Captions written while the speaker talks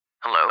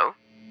Hello?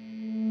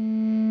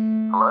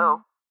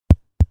 Hello?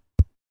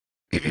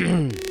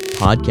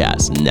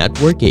 Podcast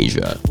Network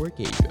Asia.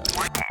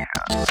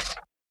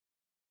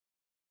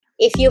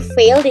 If you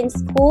failed in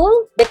school,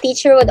 the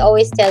teacher would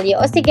always tell you,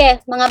 o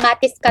sige, mga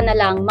matis ka na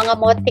lang, mga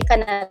mote ka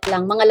na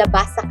lang, mga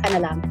labasa ka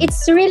na lang.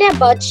 It's really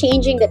about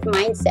changing that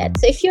mindset.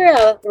 So if you're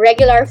a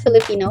regular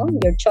Filipino,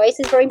 your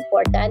choice is very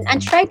important, and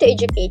try to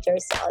educate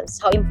yourselves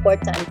how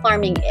important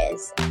farming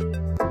is.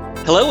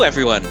 Hello,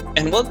 everyone,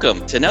 and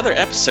welcome to another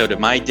episode of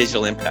My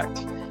Digital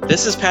Impact.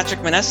 This is Patrick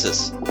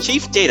Meneses,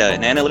 Chief Data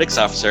and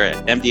Analytics Officer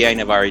at MDI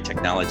Navari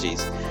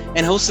Technologies,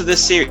 and host of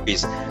this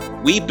series,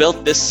 We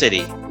Built This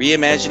City,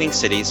 Reimagining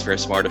Cities for a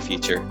Smarter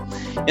Future.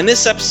 In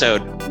this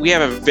episode, we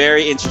have a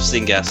very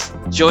interesting guest.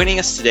 Joining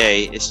us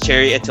today is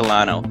Cherry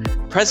Etilano,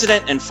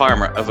 President and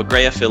Farmer of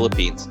Agrea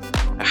Philippines,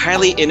 a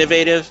highly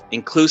innovative,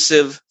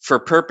 inclusive,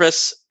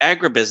 for-purpose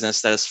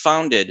agribusiness that is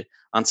founded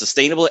on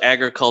sustainable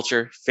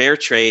agriculture, fair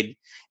trade,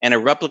 and a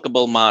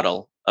replicable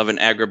model of an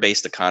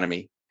agri-based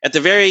economy. At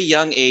the very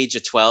young age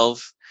of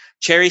 12,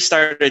 Cherry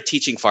started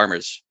teaching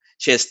farmers.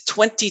 She has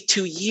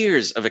 22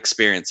 years of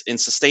experience in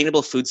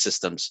sustainable food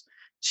systems.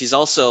 She's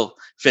also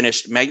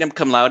finished magna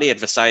cum laude at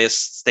Visayas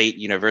State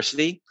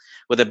University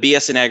with a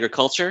BS in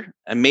agriculture,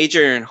 a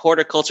major in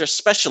horticulture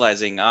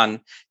specializing on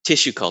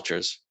tissue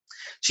cultures.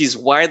 She's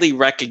widely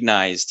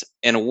recognized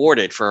and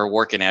awarded for her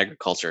work in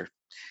agriculture.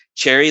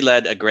 Cherry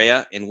led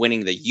Agrea in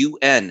winning the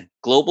UN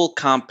Global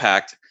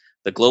Compact,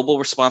 the Global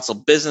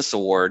Responsible Business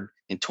Award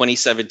in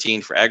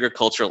 2017 for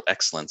agricultural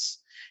excellence,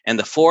 and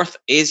the 4th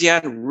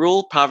ASEAN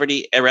Rural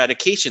Poverty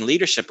Eradication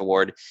Leadership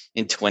Award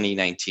in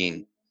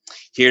 2019.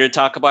 Here to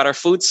talk about our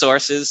food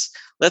sources,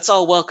 let's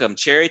all welcome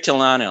Cherry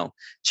Tilano.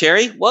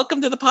 Cherry,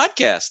 welcome to the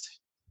podcast.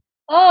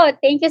 Oh,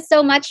 thank you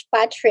so much,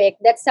 Patrick.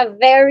 That's a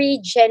very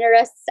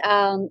generous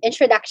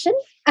introduction,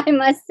 I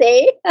must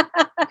say.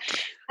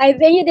 I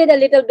think you did a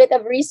little bit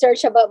of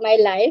research about my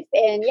life,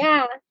 and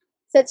yeah,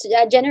 such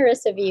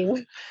generous of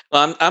you.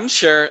 Well, I'm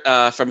sure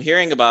from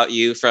hearing about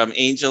you from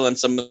Angel and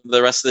some of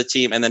the rest of the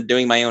team and then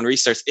doing my own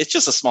research, it's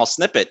just a small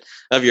snippet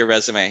of your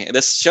resume.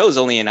 This show's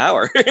only an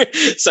hour.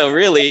 So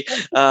really,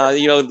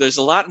 there's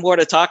a lot more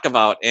to talk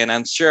about, and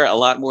I'm sure a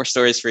lot more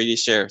stories for you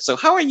to share. So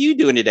how are you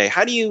doing today?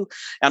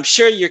 I'm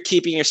sure you're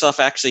keeping yourself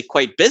actually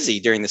quite busy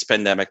during this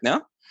pandemic,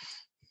 no?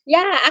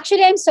 Yeah,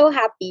 actually, I'm so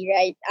happy,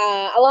 right?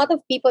 A lot of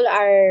people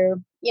are,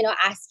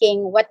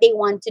 asking what they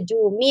want to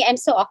do. Me, I'm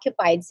so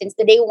occupied since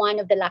the day one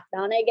of the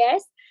lockdown, I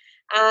guess.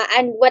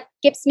 And what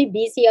keeps me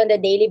busy on the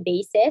daily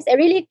basis, I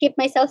really keep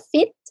myself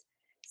fit.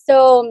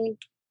 So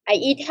I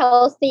eat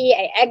healthy,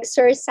 I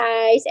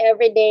exercise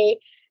every day,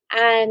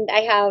 and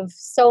I have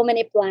so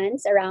many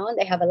plants around.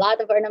 I have a lot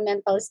of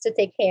ornamentals to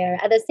take care.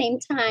 At the same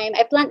time,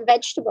 I plant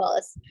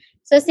vegetables.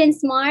 So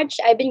since March,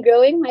 I've been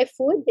growing my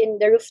food in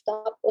the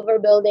rooftop of our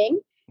building.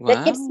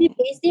 That keeps me Wow.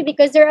 busy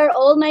because there are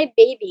all my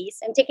babies.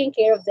 I'm taking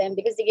care of them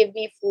because they give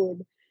me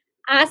food.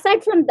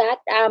 Aside from that,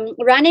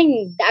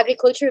 running the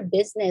agriculture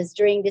business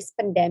during this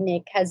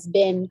pandemic has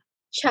been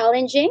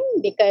challenging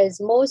because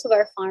most of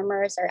our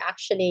farmers are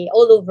actually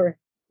all over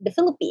the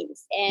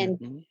Philippines, and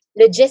Mhm.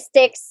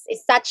 logistics is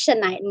such a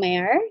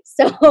nightmare.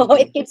 So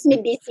it Mhm. keeps me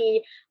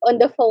busy on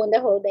the phone the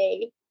whole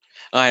day.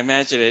 I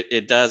imagine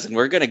it does. And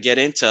we're going to get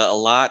into a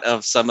lot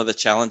of some of the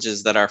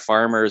challenges that our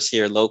farmers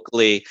here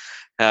locally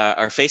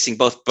are facing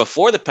both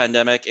before the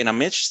pandemic. And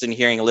I'm interested in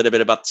hearing a little bit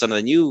about some of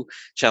the new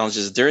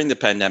challenges during the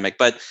pandemic.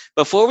 But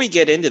before we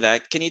get into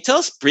that, can you tell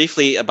us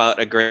briefly about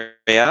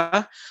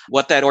Agrea,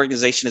 what that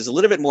organization is a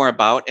little bit more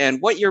about,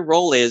 and what your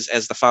role is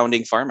as the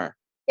founding farmer?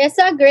 Yes,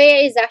 so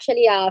Agrea is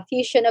actually a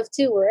fusion of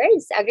two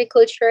words,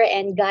 agriculture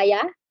and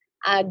Gaia,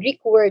 a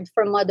Greek word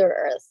for Mother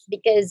Earth,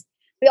 because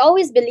we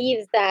always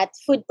believe that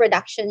food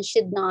production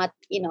should not,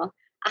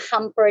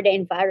 hamper the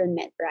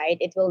environment, right?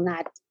 It will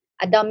not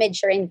damage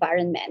our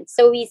environment.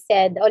 So we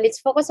said, oh, let's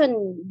focus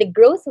on the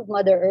growth of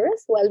Mother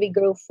Earth while we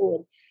grow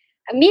food.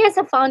 Me as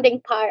a farmer,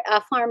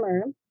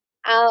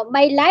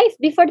 my life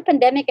before the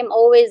pandemic, I'm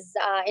always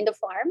in the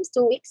farms.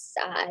 2 weeks,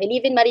 I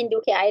live in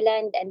Marinduque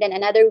Island, and then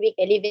another week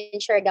I live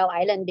in Siargao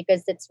Island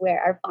because that's where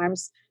our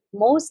farms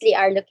mostly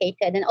are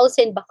located, and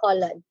also in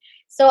Bacolod.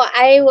 So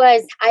I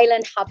was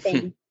island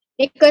hopping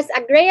because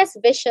Agrea's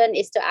vision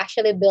is to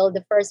actually build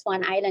the first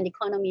one island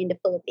economy in the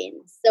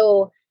Philippines.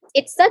 So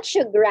it's such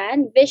a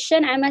grand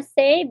vision, I must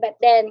say. But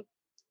then,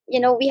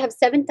 we have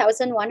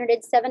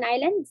 7,107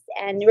 islands,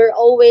 and we're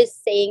always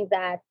saying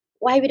that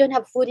why we don't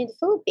have food in the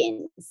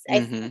Philippines. I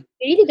think Hmm.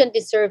 we really don't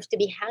deserve to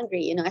be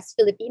hungry, as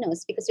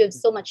Filipinos, because we have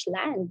so much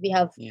land. We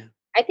have, Yeah.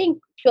 I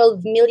think,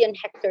 12 million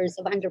hectares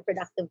of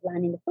underproductive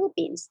land in the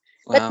Philippines.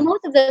 But Wow.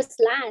 most of those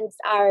lands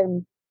are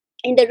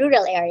in the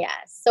rural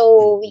areas.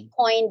 So we Mhm.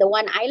 coined the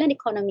One Island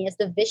economy as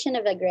the vision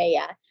of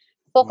Agrea,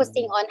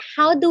 focusing Mhm. on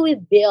how do we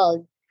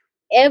build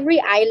every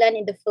island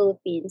in the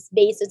Philippines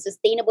based on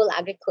sustainable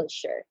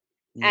agriculture,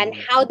 and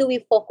Mhm. how do we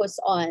focus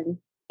on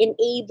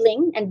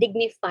enabling and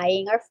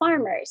dignifying our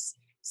farmers.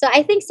 So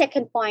I think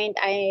second point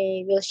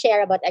I will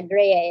share about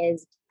Agrea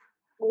is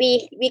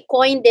we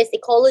coined this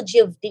ecology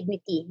of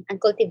dignity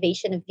and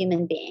cultivation of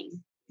human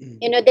being.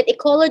 That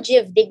ecology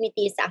of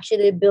dignity is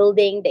actually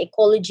building the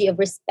ecology of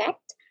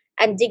respect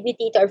and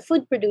dignity to our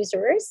food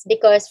producers.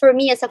 Because for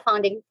me, as a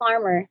founding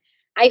farmer,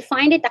 I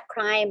find it a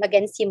crime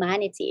against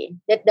humanity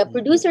that the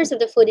producers of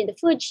the food in the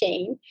food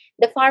chain,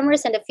 the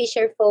farmers and the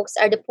fisher folks,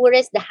 are the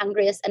poorest, the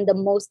hungriest, and the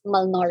most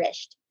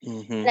malnourished.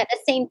 Mm-hmm. And at the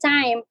same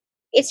time,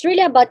 it's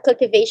really about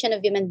cultivation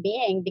of human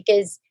being,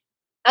 because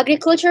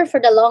agriculture for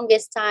the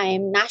longest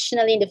time,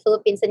 nationally in the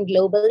Philippines and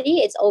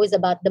globally, it's always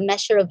about the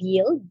measure of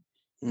yield,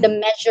 the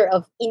measure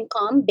of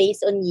income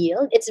based on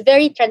yield. It's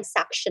very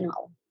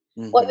transactional.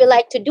 What we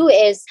like to do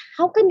is,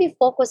 how can we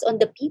focus on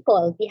the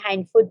people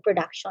behind food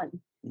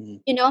production?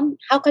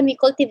 How can we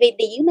cultivate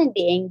the human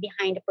being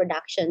behind the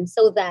production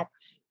so that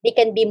they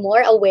can be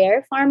more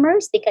aware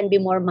farmers, they can be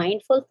more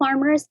mindful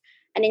farmers,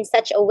 and in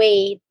such a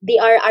way, they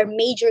are our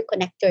major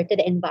connector to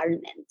the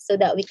environment so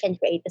that we can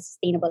create a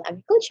sustainable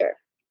agriculture.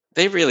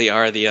 They really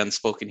are the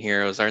unspoken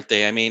heroes, aren't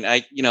they? I mean,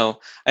 I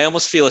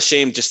almost feel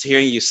ashamed just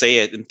hearing you say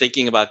it and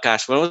thinking about,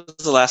 gosh, when was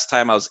the last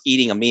time I was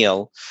eating a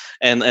meal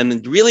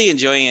and really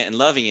enjoying it and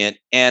loving it?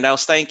 And I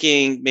was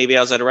thanking, maybe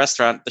I was at a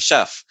restaurant, the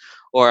chef,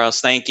 or I was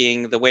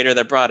thanking the waiter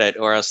that brought it,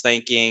 or I was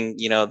thanking,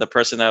 the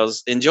person I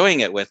was enjoying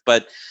it with,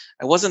 but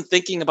I wasn't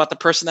thinking about the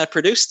person that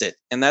produced it.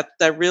 And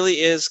that really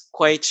is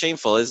quite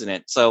shameful, isn't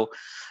it? So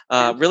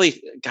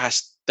really,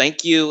 gosh,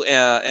 thank you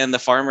and the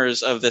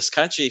farmers of this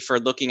country for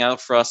looking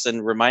out for us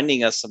and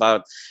reminding us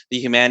about the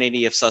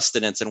humanity of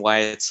sustenance and why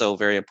it's so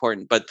very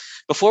important. But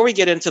before we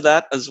get into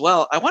that as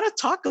well, I want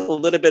to talk a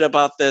little bit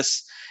about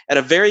this at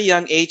a very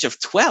young age of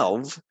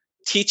 12,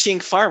 teaching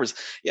farmers.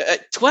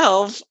 At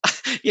 12,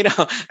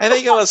 I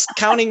think I was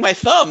counting my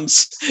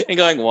thumbs and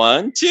going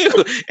 1, 2,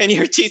 and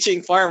you're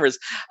teaching farmers.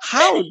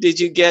 How did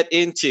you get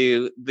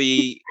into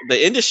the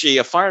industry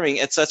of farming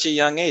at such a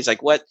young age?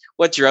 Like what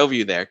drove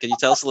you there? Can you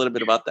tell us a little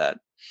bit about that?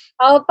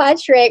 Oh,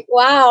 Patrick,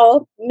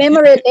 wow.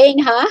 Memory lane,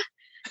 huh?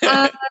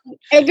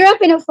 I grew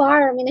up in a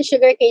farm, in a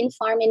sugarcane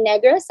farm in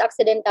Negros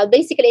Occidental,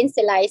 basically in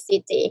Silay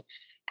City.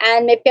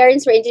 And my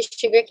parents were into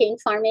sugarcane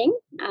farming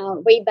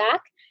way back.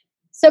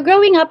 So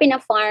growing up in a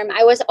farm,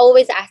 I was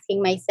always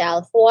asking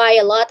myself why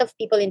a lot of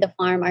people in the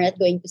farm are not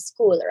going to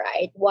school,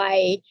 right?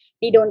 Why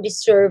they don't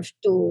deserve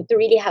to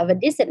really have a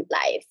decent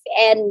life.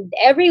 And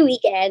every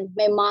weekend,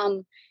 my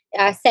mom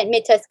sent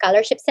me to a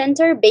scholarship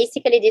center.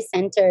 Basically, this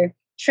center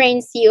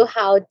trains you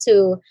how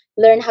to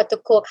learn how to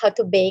cook, how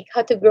to bake,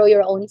 how to grow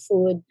your own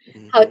food,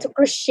 how to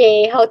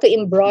crochet, how to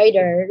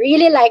embroider.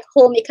 Really like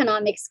home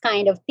economics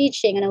kind of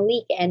teaching on a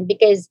weekend,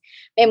 because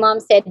my mom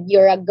said,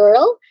 you're a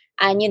girl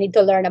and you need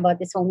to learn about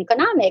this home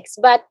economics.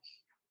 But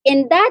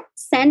in that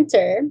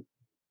center,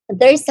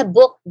 there's a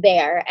book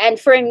there. And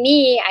for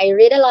me, I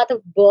read a lot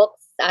of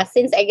books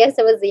since I guess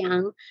I was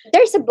young.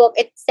 There's a book,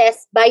 it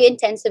says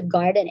biointensive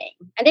gardening.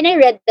 And then I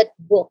read that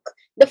book.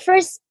 The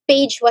first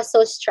page was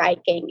so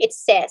striking. It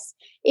says,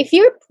 if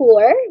you're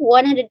poor,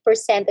 100%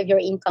 of your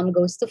income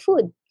goes to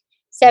food.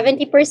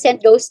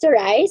 70% goes to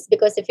rice,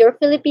 because if you're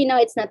Filipino,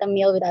 it's not a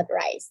meal without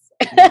rice.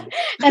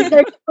 And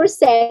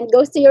 30%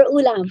 goes to your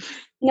ulam,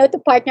 to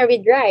partner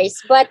with rice.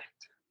 But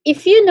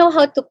if you know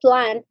how to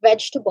plant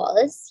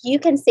vegetables, you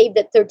can save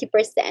that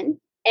 30%.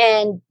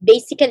 And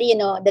basically,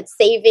 that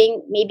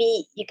saving,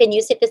 maybe you can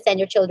use it to send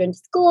your children to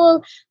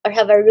school or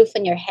have a roof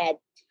on your head.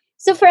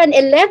 So for an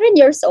 11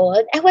 years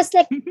old, I was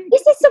like,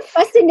 this is so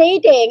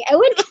fascinating. I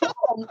went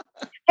home.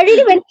 I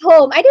really went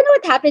home. I don't know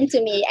what happened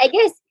to me. I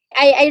guess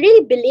I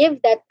really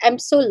believe that I'm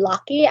so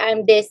lucky.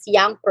 I'm this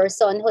young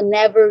person who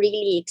never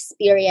really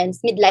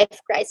experienced midlife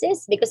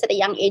crisis, because at a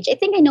young age, I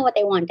think I know what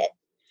I wanted.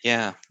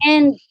 Yeah.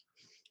 And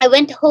I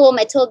went home.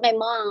 I told my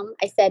mom,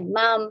 I said,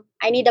 Mom,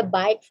 I need a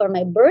bike for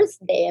my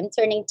birthday. I'm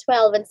turning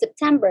 12 in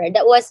September.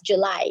 That was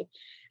July.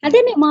 And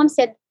then my mom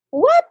said,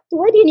 what?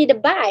 Why do you need a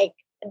bike?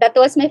 That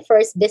was my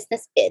first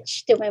business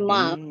pitch to my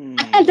mom.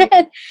 And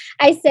then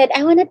I said,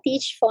 I want to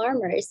teach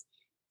farmers.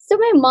 So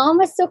my mom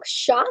was so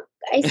shocked.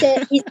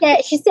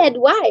 She said,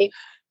 why?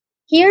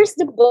 Here's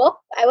the book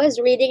I was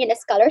reading in a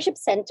scholarship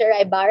center.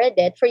 I borrowed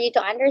it for you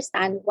to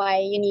understand why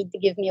you need to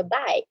give me a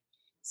bike.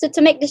 So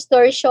to make the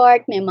story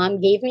short, my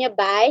mom gave me a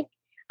bike.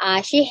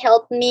 She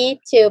helped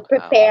me to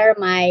prepare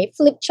my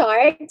flip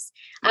charts.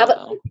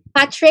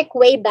 Patrick,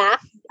 way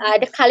back,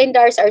 the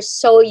calendars are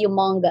so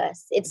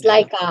humongous. It's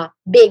like a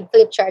big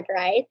flip chart,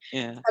 right?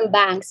 Yeah. From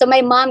bank. So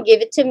my mom gave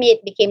it to me.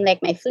 It became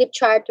like my flip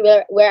chart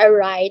where I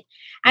write.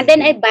 And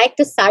then I bike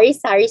to Sari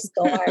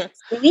stores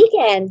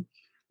weekend,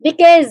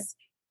 because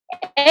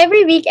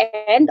every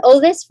weekend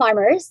all these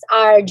farmers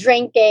are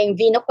drinking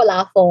vino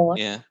colafo,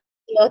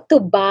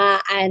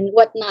 tuba and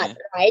whatnot,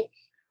 right?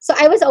 So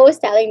I was always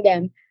telling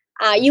them,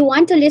 you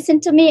want to listen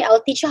to me?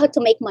 I'll teach you how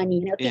to make money,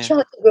 and I'll teach you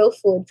how to grow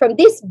food from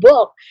this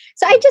book.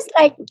 So I just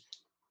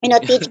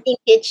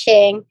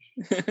teaching.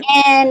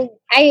 And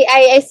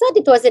I thought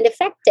it wasn't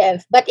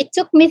effective, but it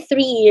took me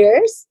 3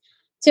 years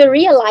to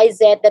realize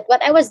that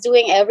what I was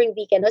doing every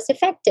weekend was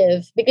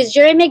effective, because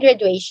during my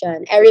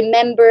graduation, I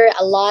remember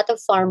a lot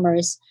of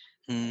farmers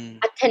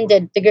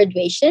attended the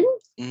graduation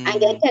and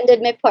they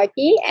attended my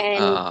party,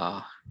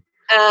 and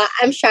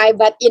I'm shy,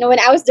 but when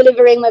I was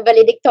delivering my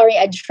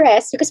valedictorian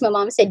address, because my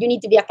mom said you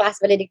need to be a class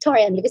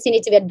valedictorian because you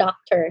need to be a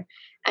doctor,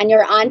 and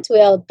your aunt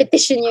will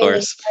petition Of you in the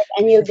course. court,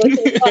 and you go to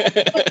the court.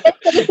 That's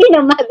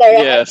Filipino mother,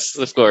 right? Yes,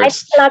 of I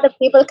course. think a lot of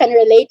people can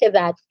relate to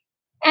that.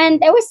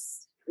 And I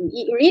was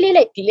really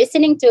like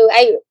listening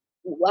to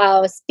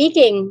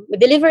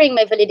delivering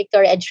my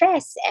valedictorian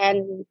address,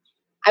 and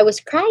I was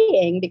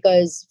crying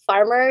because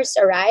farmers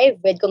arrived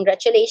with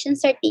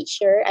congratulations, our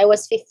teacher. I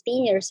was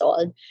 15 years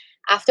old.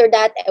 After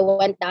that, I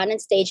went down on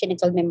stage and I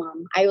told my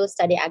mom, I will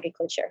study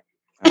agriculture.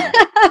 Wow.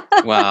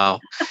 Wow.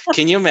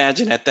 Can you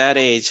imagine at that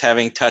age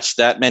having touched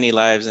that many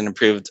lives and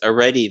improved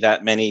already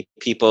that many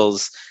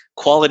people's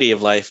quality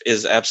of life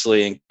is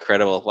absolutely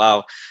incredible.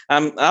 Wow.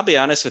 I'll be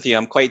honest with you,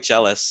 I'm quite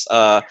jealous.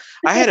 I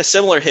had a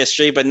similar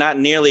history, but not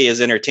nearly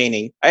as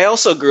entertaining. I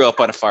also grew up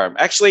on a farm.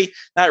 Actually,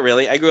 not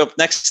really. I grew up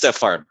next to a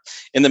farm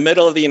in the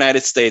middle of the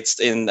United States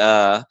in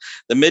the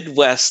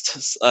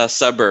Midwest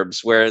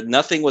suburbs where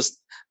nothing was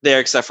there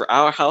except for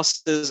our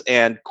houses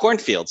and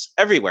cornfields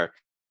everywhere.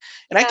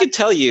 And I could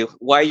tell you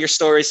why your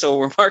story is so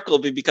remarkable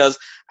because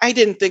I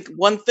didn't think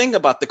one thing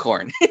about the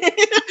corn,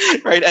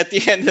 right? At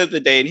the end of the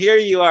day. And here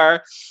you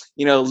are,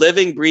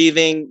 living,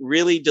 breathing,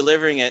 really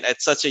delivering it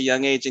at such a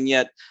young age. And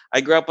yet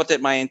I grew up with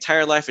it my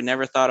entire life and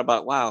never thought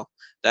about, wow,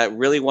 that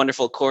really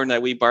wonderful corn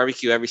that we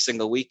barbecue every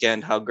single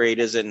weekend. How great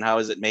is it? And how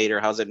is it made?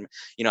 Or how is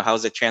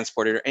it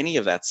transported or any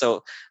of that?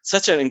 So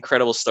such an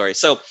incredible story.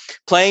 So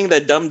playing the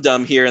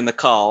dum-dum here in the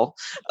call,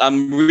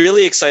 I'm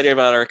really excited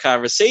about our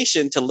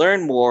conversation to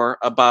learn more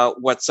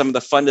about what some of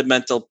the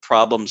fundamental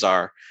problems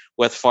are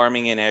with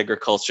farming and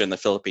agriculture in the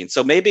Philippines.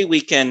 So maybe we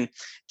can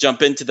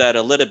jump into that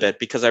a little bit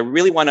because I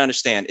really want to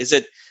understand, is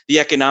it the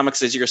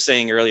economics, as you were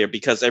saying earlier,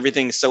 because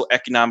everything is so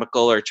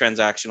economical or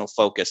transactional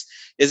focused?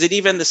 Is it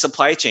even the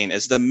supply chain?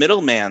 Is the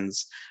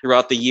middlemans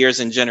throughout the years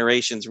and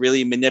generations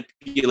really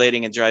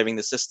manipulating and driving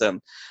the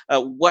system?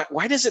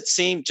 Why does it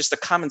seem, just a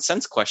common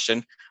sense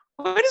question,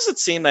 why does it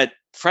seem that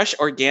fresh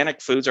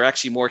organic foods are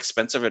actually more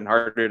expensive and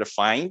harder to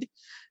find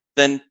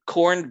than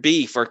corned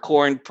beef or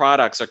corned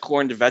products or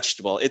corned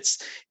vegetable? It's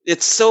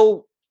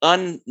so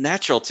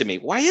unnatural to me.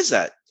 Why is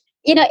that?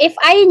 If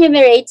I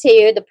enumerate to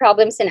you the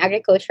problems in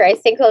agriculture, I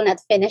think we'll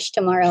not finish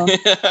tomorrow.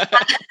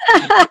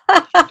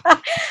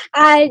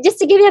 Just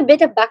to give you a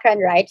bit of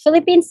background, right?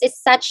 Philippines is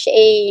such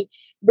a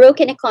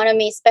broken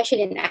economy,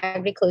 especially in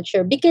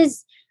agriculture,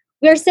 because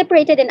we are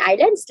separated in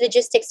islands.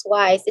 Logistics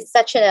wise, it's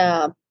such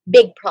a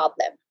big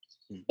problem.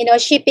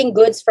 Shipping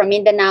goods from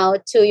Mindanao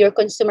to your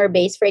consumer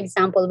base, for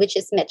example, which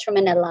is Metro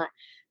Manila,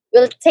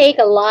 will take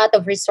a lot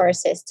of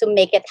resources to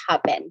make it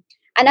happen.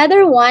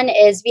 Another one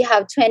is we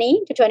have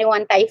 20 to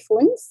 21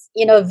 typhoons,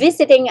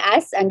 visiting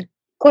us and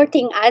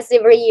courting us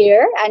every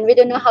year, and we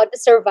don't know how to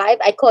survive.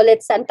 I call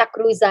it Santa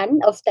Cruzan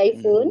of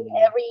typhoon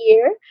every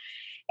year.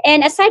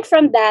 And aside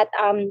from that,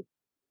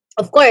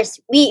 of course,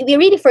 we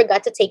really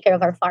forgot to take care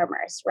of our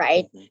farmers,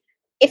 right?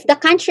 If the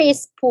country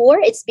is poor,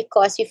 it's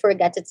because we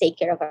forgot to take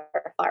care of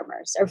our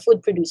farmers, our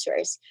food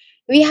producers.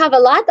 We have a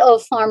lot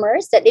of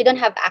farmers that they don't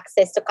have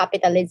access to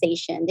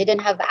capitalization. They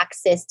don't have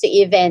access to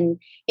even,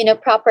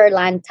 proper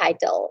land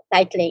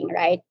titling,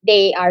 right?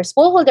 They are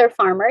smallholder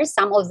farmers.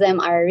 Some of them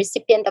are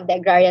recipient of the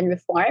agrarian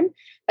reform.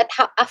 But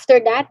after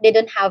that, they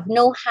don't have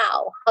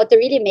know-how, how to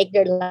really make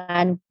their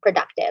land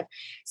productive.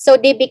 So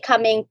they're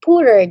becoming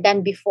poorer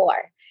than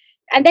before.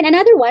 And then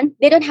another one,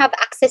 they don't have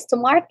access to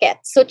market.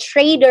 So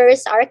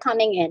traders are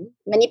coming in,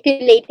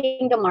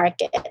 manipulating the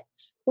market,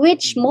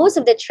 which most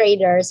of the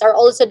traders are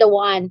also the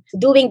one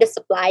doing the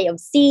supply of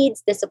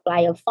seeds, the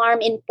supply of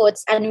farm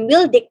inputs, and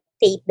will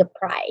dictate the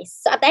price.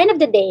 So at the end of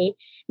the day,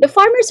 the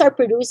farmers are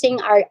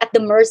at the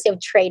mercy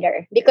of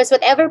trader, because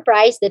whatever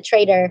price the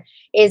trader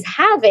is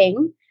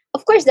having,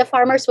 of course, the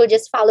farmers will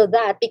just follow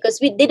that because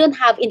they don't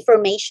have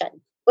information.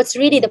 What's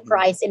really the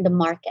price in the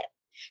market?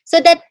 So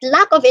that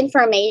lack of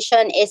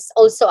information is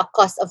also a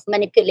cause of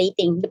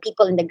manipulating the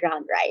people in the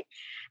ground, right?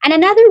 And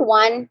another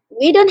one,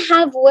 we don't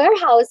have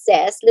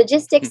warehouses,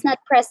 logistics not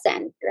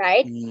present,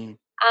 right?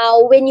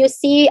 When you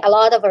see a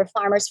lot of our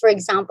farmers, for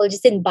example,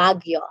 just in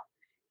Baguio,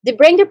 they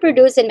bring the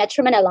produce in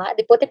Metro Manila,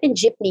 they put it in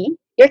jeepney.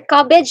 Your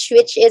cabbage,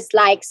 which is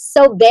like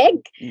so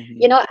big,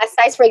 a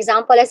size, for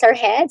example, as our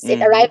heads,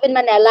 it arrived in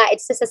Manila,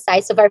 it's just the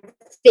size of our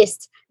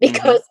fist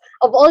because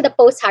of all the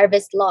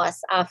post-harvest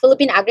loss.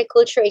 Philippine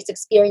agriculture is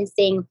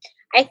experiencing,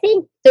 I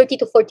think, 30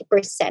 to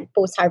 40%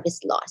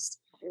 post-harvest loss.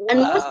 Wow. And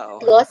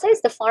most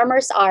losses, the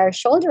farmers are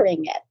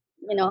shouldering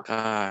it,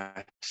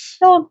 Gosh.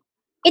 So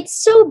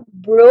it's so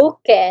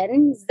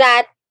broken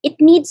that it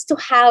needs to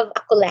have a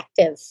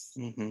collective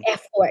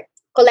effort,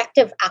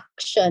 collective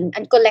action,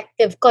 and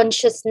collective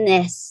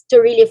consciousness to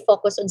really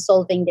focus on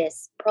solving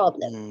this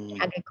problem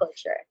in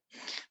agriculture.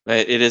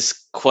 But it is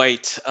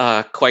quite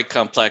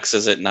complex,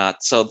 is it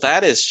not? So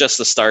that is just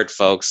the start,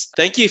 folks.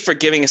 Thank you for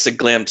giving us a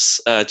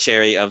glimpse,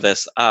 Cherry, of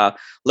this.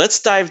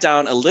 Let's dive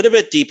down a little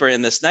bit deeper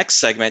in this next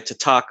segment to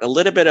talk a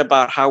little bit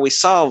about how we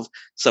solve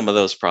some of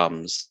those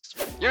problems.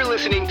 You're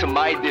listening to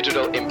My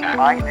Digital Impact.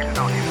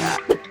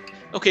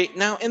 Okay,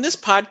 now in this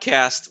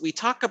podcast, we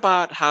talk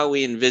about how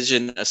we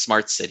envision a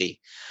smart city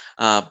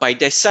by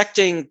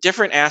dissecting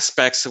different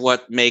aspects of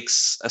what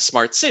makes a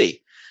smart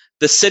city.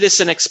 The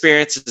citizen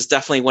experience is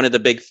definitely one of the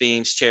big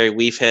themes, Cherry,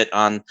 we've hit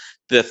on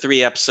the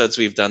 3 episodes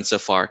we've done so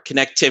far.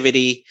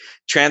 Connectivity,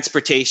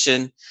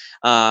 transportation.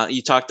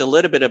 You talked a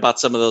little bit about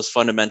some of those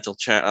fundamental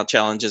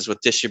challenges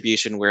with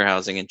distribution,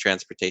 warehousing, and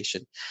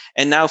transportation.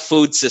 And now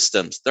food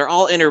systems. They're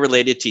all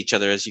interrelated to each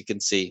other, as you can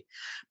see.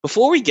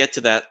 Before we get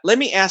to that, let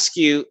me ask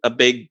you a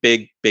big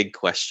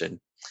question.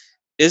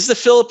 Is the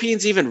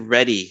Philippines even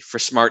ready for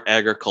smart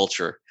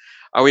agriculture?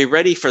 Are we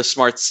ready for a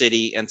smart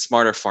city and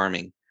smarter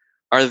farming?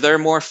 Are there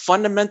more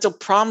fundamental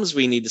problems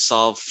we need to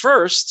solve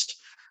first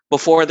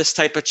before this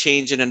type of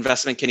change and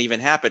investment can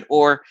even happen?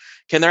 Or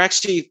can there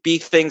actually be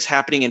things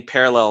happening in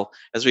parallel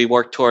as we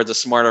work towards a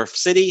smarter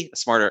city, a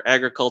smarter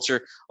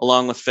agriculture,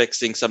 along with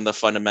fixing some of the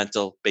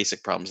fundamental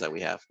basic problems that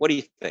we have? What do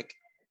you think?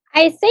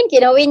 I think,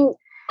 when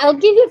I'll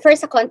give you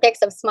first a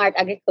context of smart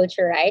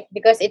agriculture, right?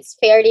 Because it's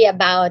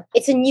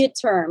a new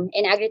term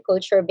in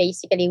agriculture,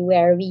 basically,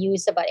 where we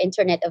use about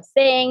Internet of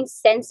Things,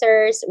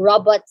 sensors,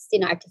 robots,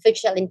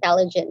 artificial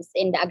intelligence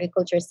in the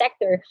agriculture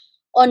sector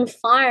on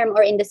farm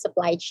or in the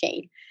supply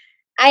chain.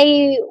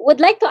 I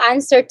would like to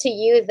answer to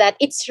you that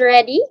it's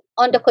ready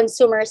on the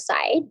consumer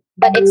side,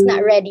 but it's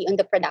not ready on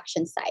the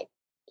production side.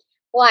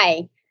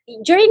 Why?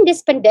 During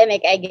this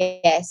pandemic, I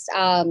guess,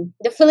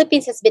 the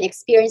Philippines has been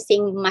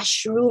experiencing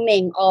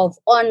mushrooming of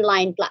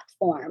online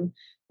platform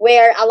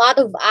where a lot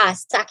of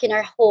us stuck in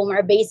our home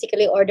are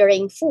basically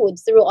ordering food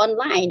through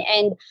online.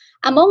 And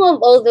among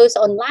all those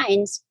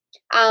onlines,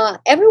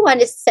 everyone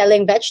is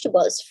selling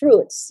vegetables,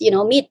 fruits,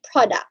 meat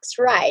products,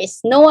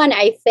 rice. No one,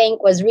 I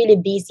think, was really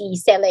busy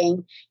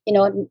selling,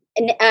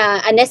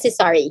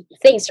 unnecessary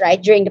things,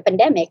 right, during the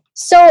pandemic.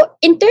 So,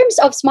 in terms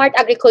of smart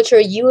agriculture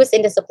use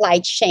in the supply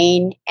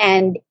chain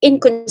and in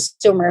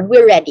consumer,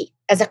 we're ready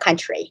as a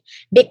country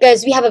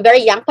because we have a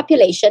very young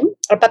population.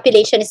 Our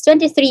population is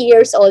 23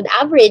 years old,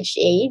 average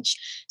age.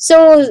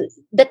 So,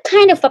 that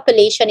kind of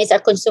population is our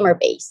consumer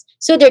base.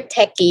 So, they're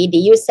techie, they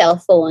use cell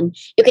phone.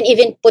 You can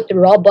even put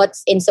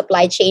robots in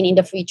supply chain in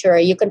the future.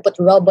 You can put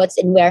robots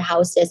in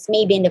warehouses,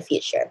 maybe in the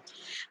future.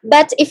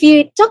 But if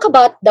you talk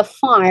about the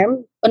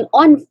farm,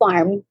 on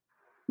farm,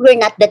 we're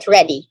not that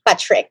ready,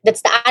 Patrick.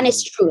 That's the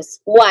honest truth.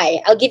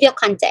 Why? I'll give you a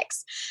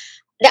context.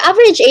 The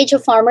average age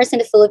of farmers in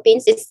the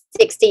Philippines is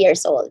 60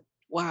 years old.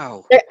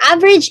 Wow. Their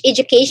average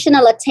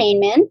educational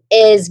attainment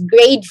is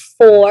grade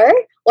 4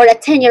 or a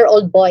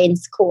 10-year-old boy in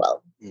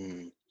school.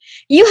 Mm.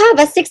 You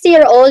have a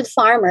 60-year-old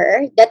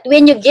farmer that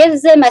when you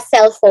give them a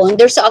cell phone,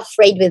 they're so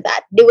afraid with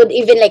that. They would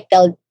even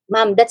tell,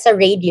 Mom, that's a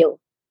radio.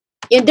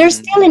 They're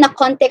still in a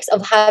context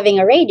of having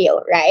a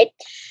radio, right?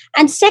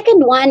 And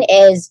second one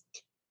is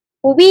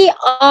we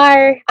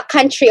are a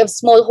country of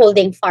small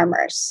holding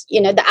farmers.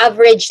 The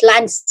average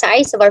land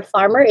size of our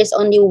farmer is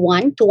only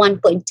 1 to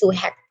 1.2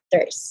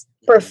 hectares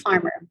per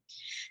farmer.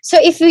 So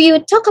if you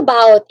talk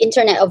about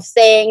Internet of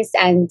Things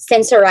and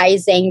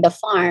sensorizing the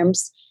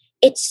farms,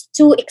 it's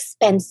too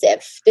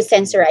expensive to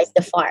sensorize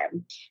the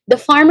farm. The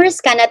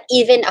farmers cannot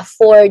even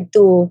afford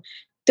to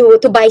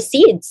buy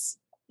seeds.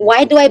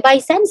 Why do I buy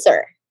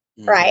sensor?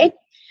 Right?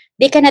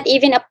 They cannot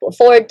even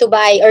afford to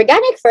buy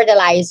organic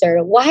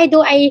fertilizer. Why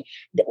do I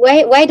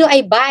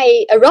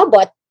buy a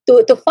robot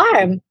to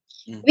farm?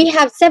 We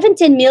have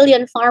 17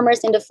 million farmers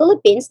in the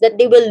Philippines that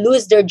they will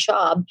lose their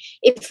job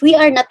if we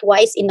are not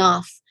wise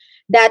enough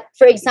that,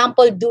 for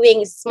example,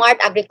 doing smart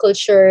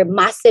agriculture,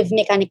 massive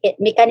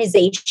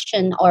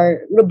mechanization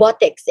or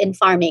robotics in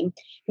farming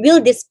will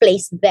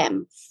displace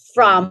them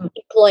from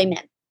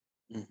employment.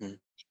 Mm-hmm.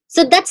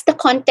 So that's the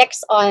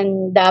context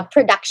on the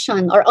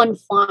production or on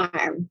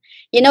farm,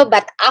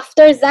 but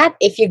after that,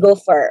 if you go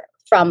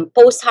from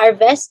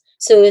post-harvest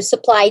to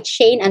supply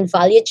chain and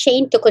value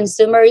chain to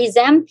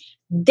consumerism,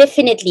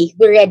 definitely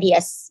we're ready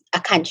as a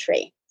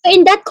country. So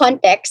in that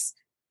context,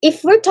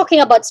 if we're talking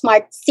about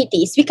smart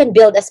cities, we can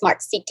build a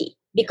smart city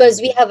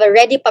because we have a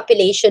ready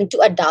population to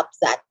adopt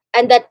that.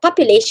 And that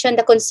population,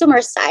 the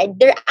consumer side,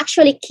 they're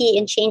actually key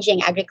in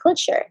changing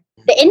agriculture.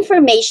 The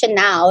information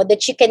now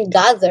that you can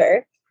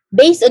gather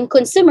based on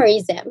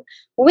consumerism,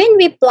 when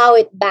we plow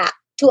it back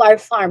to our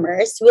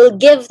farmers, will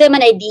give them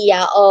an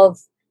idea of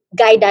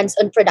guidance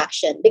on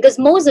production. Because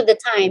most of the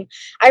time,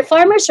 our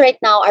farmers right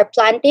now are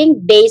planting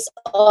based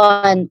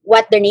on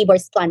what their neighbor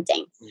is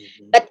planting.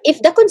 Mm-hmm. But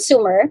if the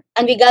consumer,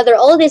 and we gather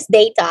all this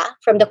data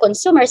from the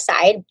consumer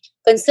side,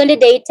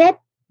 consolidate it,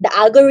 the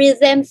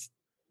algorithm,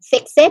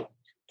 fix it,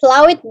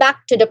 plow it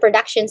back to the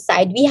production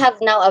side, we have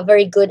now a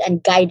very good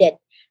and guided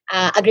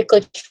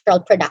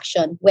agricultural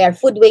production where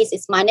food waste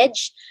is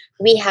managed.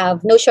 We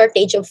have no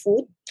shortage of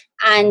food,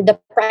 and the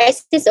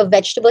prices of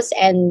vegetables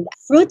and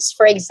fruits,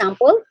 for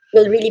example,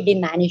 will really be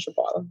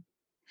manageable.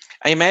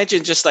 I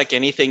imagine just like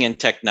anything in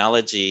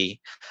technology,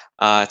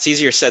 it's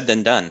easier said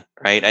than done,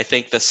 right? I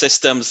think the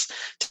systems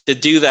to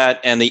do that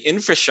and the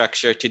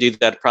infrastructure to do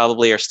that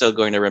probably are still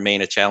going to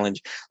remain a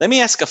challenge. Let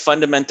me ask a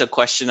fundamental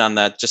question on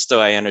that, just so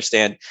I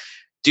understand.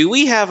 Do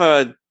we have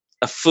a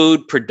a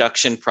food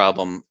production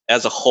problem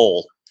as a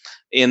whole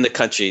in the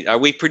country? Are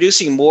we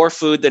producing more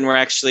food than we're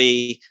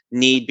actually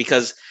need?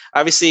 Because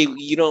obviously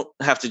you don't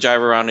have to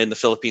drive around in the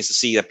Philippines to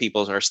see that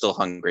people are still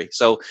hungry.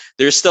 So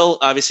there's still,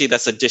 obviously,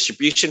 that's a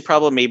distribution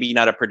problem, maybe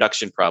not a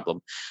production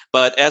problem.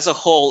 But as a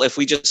whole, if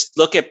we just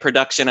look at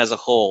production as a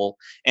whole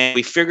and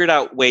we figured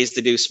out ways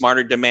to do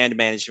smarter demand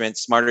management,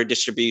 smarter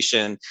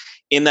distribution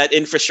in that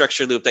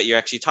infrastructure loop that you're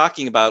actually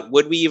talking about,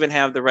 would we even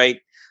have the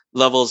right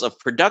levels of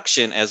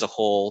production as a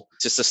whole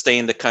to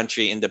sustain the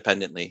country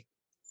independently?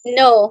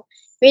 No,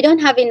 we don't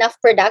have enough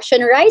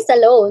production. Rice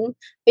alone,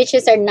 which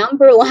is our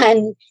number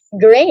one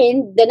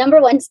grain, the number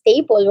one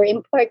staple we're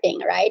importing,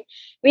 right?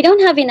 We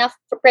don't have enough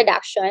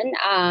production,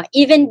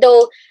 even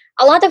though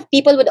a lot of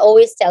people would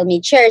always tell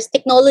me, Cheers,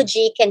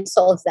 technology can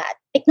solve that.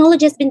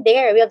 Technology has been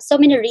there. We have so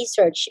many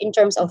research in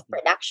terms of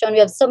production. We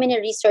have so many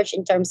research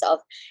in terms of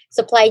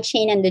supply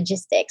chain and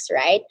logistics,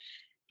 right?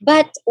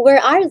 But where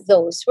are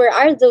those? Where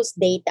are those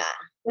data?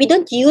 We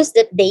don't use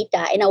that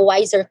data in a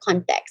wiser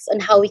context on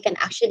how we can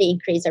actually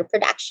increase our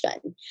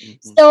production.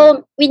 Mhm.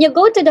 So when you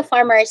go to the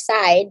farmer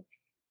side,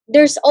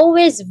 there's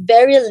always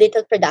very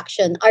little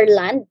production. Our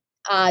land,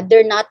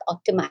 they're not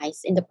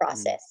optimized in the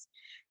process.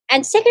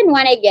 And second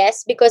one, I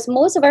guess, because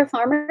most of our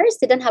farmers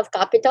didn't have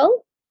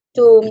capital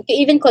to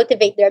even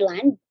cultivate their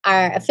land.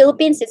 Our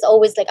Philippines is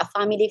always like a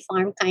family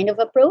farm kind of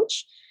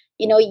approach.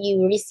 You know,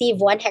 you receive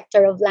 1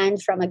 hectare of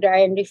land from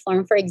agrarian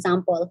reform, for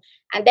example,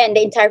 and then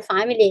the entire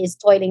family is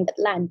toiling that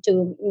land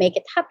to make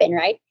it happen,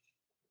 right?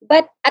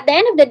 But at the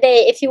end of the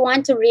day, if you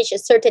want to reach a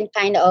certain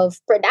kind of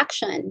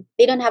production,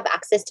 they don't have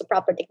access to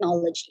proper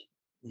technology.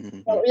 So,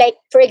 Mhm. like,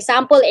 for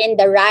example, in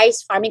the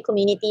rice farming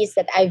communities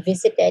that I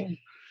visited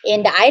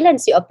in the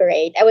islands you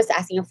operate, I was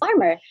asking a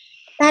farmer,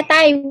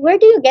 Tatay, where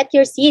do you get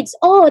your seeds?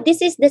 Oh,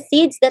 this is the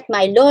seeds that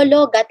my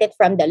lolo got it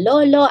from the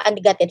lolo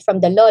and got it from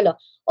the lolo.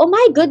 Oh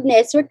my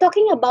goodness, we're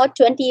talking about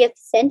 20th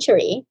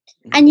century.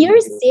 And your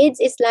seeds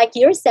is like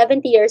you're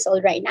 70 years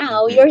old right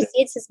now. Mhm. Your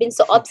seeds has been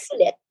so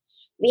obsolete.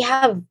 We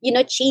have,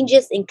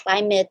 changes in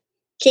climate,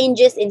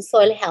 changes in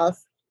soil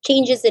health,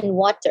 changes in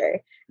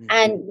water, Mhm.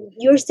 and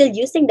you're still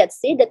using that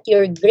seed that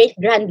your great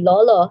grand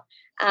lolo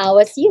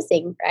was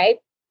using, right?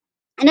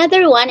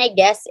 Another one, I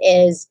guess,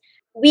 is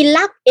we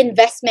lack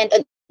investment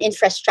on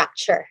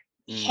infrastructure.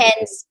 Mhm.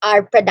 Hence,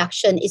 our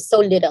production is so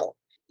little.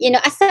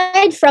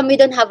 Aside from we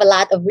don't have a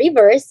lot of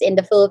rivers in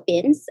the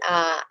Philippines,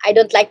 I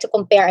don't like to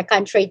compare a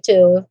country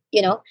to,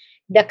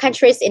 the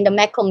countries in the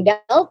Mekong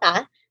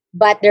Delta,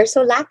 but they're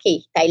so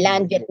lucky.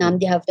 Thailand, Mhm. Vietnam,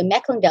 they have the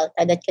Mekong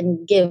Delta that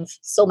can give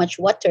so much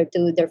water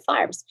to their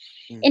farms.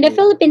 In the Mhm.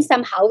 Philippines,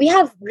 somehow, we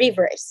have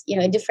rivers,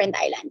 in different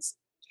islands.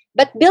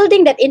 But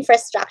building that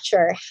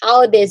infrastructure,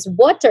 how this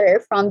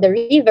water from the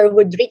river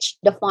would reach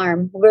the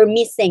farm, we're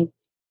missing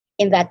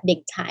in that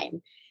big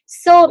time.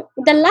 So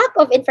the lack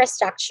of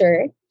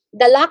infrastructure,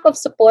 the lack of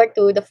support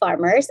to the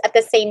farmers, at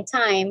the same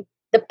time,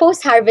 the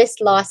post-harvest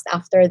loss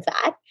after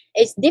that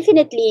is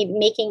definitely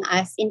making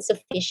us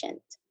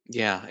insufficient.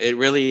 Yeah, it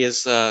really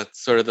is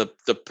sort of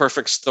the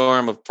perfect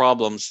storm of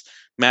problems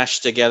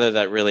mashed together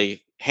that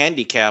really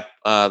handicap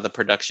the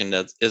production,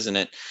 isn't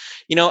it?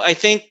 I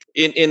think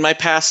in my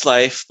past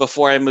life,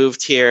 before I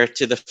moved here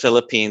to the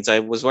Philippines, I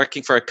was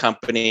working for a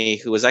company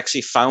who was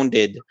actually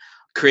founded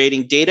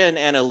creating data and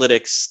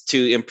analytics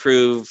to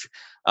improve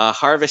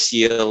harvest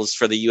yields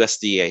for the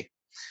USDA.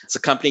 It's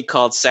a company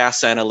called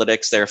SAS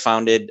Analytics. They're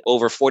founded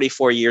over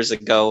 44 years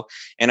ago,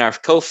 and our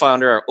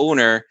co-founder, our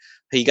owner,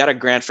 he got a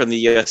grant from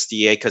the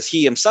USDA because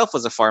he himself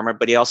was a farmer,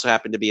 but he also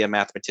happened to be a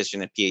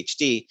mathematician and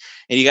PhD.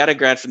 And he got a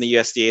grant from the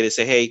USDA to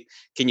say, hey,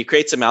 can you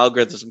create some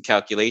algorithms and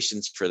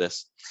calculations for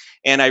this?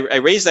 And I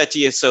raised that to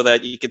you so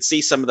that you could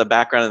see some of the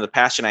background and the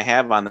passion I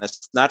have on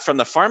this, not from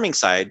the farming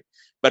side,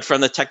 but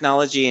from the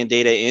technology and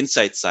data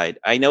insight side.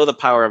 I know the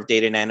power of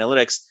data and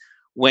analytics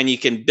when you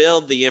can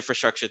build the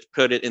infrastructure to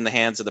put it in the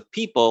hands of the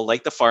people,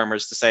 like the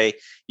farmers, to say,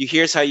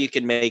 here's how you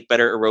can make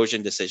better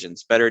erosion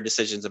decisions, better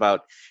decisions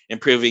about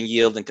improving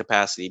yield and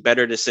capacity,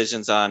 better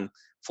decisions on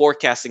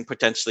forecasting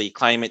potentially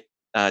climate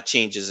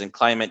changes and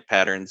climate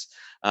patterns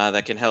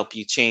that can help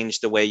you change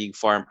the way you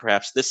farm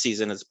perhaps this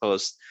season as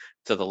opposed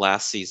to the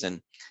last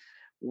season.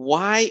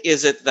 Why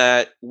is it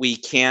that we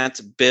can't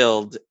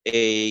build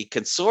a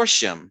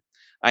consortium?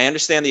 I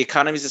understand the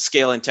economies of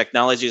scale and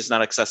technology is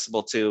not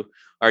accessible to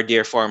our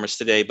dear farmers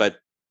today, but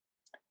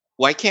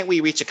why can't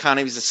we reach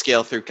economies of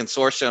scale through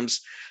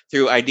consortiums,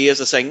 through ideas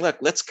of saying, look,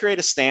 let's create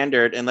a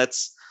standard and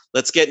let's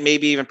get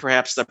maybe even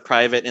perhaps the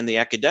private and the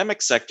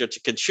academic sector to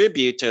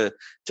contribute to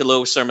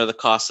lower some of the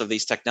costs of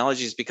these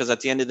technologies, because at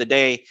the end of the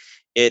day,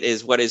 it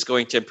is what is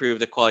going to improve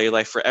the quality of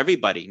life for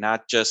everybody,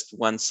 not just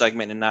one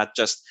segment and not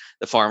just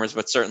the farmers,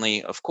 but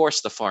certainly, of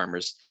course, the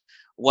farmers.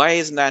 Why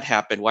hasn't that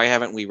happened? Why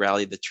haven't we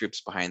rallied the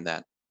troops behind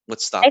that?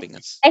 What's I, stopping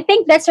us? I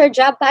think that's our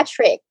job,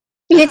 Patrick.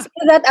 Let's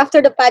do that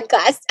after the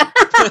podcast.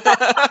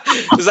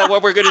 Is that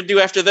what we're going to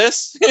do after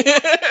this? You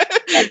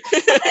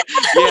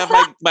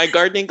have my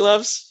gardening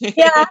gloves?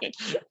 Yeah.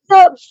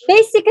 So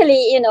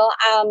basically,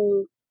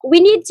 we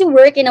need to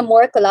work in a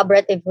more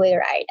collaborative way,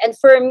 right? And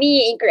for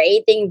me, in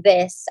creating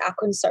this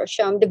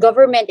consortium, the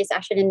government is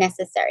actually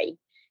necessary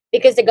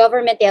because the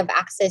government, they have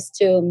access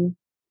to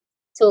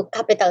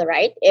capital,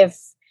 right?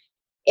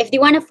 If they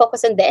want to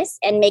focus on this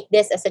and make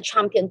this as a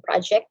champion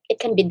project, it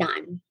can be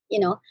done.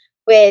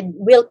 With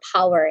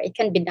willpower, it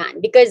can be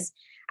done because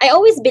I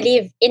always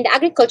believe in the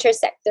agriculture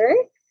sector.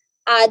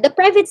 The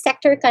private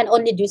sector can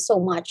only do so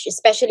much,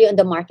 especially on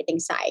the marketing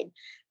side.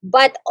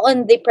 But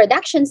on the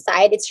production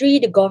side, it's really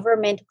the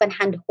government who can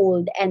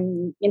handhold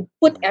and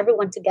put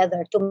everyone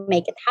together to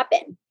make it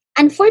happen.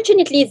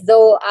 Unfortunately,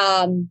 though,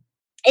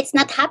 it's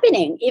not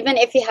happening. Even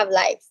if you have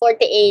like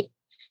 48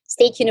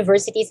 state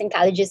universities and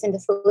colleges in the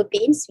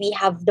Philippines, we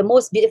have the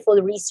most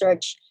beautiful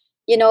research,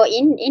 in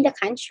the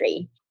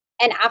country.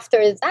 And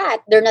after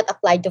that, they're not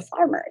applied to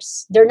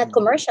farmers. They're not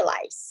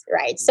commercialized,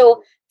 right?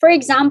 So, for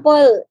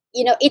example,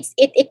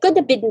 it could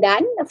have been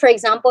done. For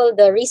example,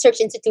 the research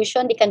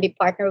institution, they can be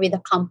partnered with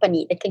a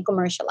company that can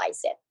commercialize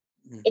it.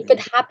 It could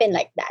happen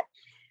like that.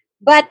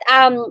 But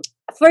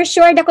for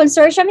sure, the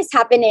consortium is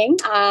happening.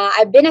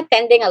 I've been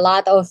attending a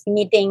lot of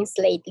meetings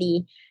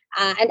lately.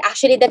 And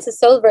actually, that's a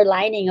silver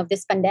lining of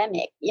this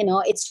pandemic.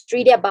 It's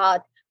really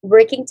about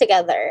working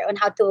together on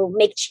how to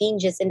make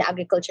changes in the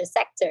agriculture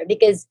sector.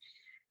 Because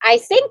I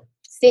think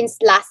since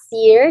last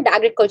year, the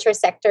agriculture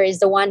sector is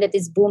the one that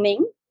is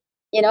booming,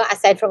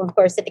 aside from, of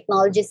course, the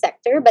technology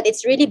sector. But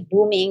it's really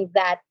booming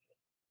that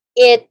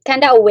it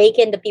kind of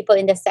awakened the people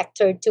in the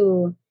sector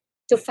to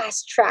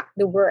fast track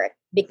the work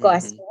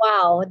because,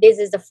 wow, this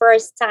is the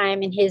first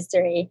time in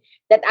history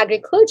that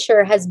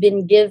agriculture has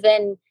been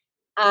given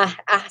a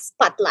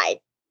spotlight,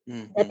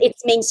 that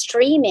it's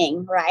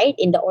mainstreaming, right?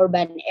 In the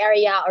urban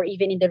area or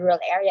even in the rural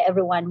area,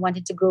 everyone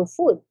wanted to grow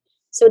food.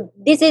 So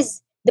this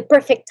is the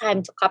perfect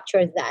time to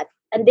capture that.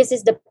 And this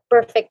is the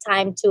perfect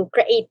time to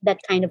create that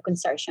kind of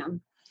consortium.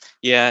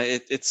 Yeah,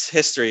 it's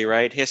history,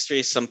 right?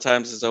 History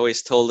sometimes has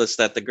always told us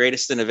that the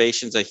greatest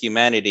innovations of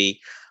humanity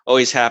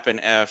always happen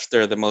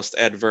after the most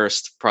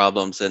adverse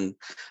problems, and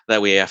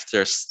that we have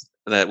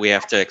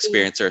to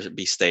experience or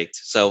be staked.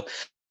 So,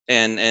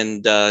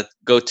 and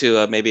go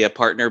to maybe a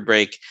partner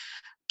break.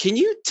 Can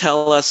you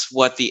tell us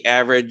what the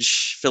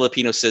average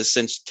Filipino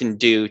citizen can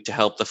do to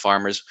help the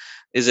farmers?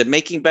 Is it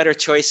making better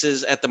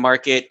choices at the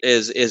market?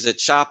 Is it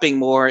shopping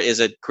more? Is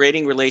it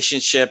creating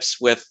relationships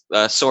with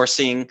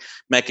sourcing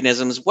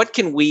mechanisms? What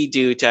can we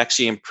do to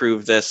actually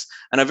improve this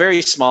on a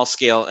very small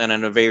scale and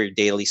on a very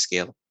daily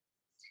scale?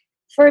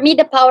 For me,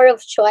 the power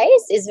of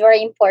choice is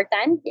very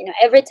important.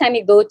 Every time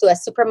you go to a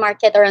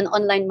supermarket or an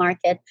online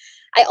market,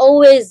 I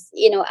always,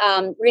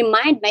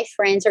 remind my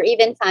friends or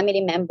even family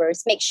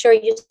members, make sure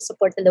you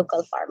support the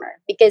local farmer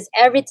because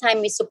every time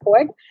we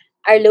support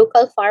our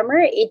local farmer,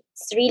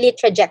 it's really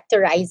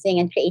trajectorizing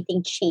and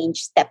creating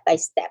change step by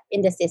step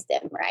in the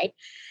system, right?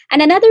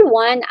 And another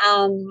one,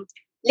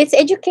 let's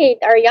educate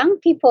our young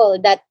people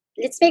that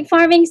let's make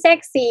farming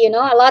sexy. A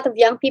lot of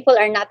young people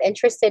are not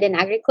interested in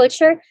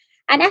agriculture.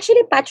 And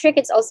actually, Patrick,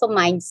 it's also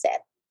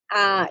mindset.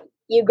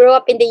 You grow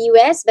up in the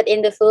US, but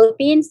in the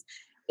Philippines,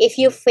 if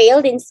you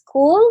failed in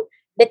school,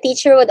 the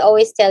teacher would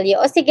always tell you,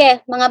 "O sige,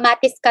 mga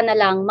matis ka na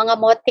lang, mga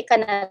mote ka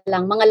na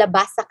lang, mga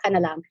labasa ka na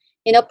lang.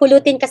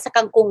 Pulutin ka sa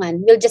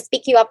kangkungan. We'll just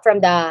pick you up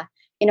from the,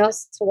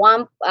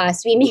 swamp,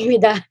 swimming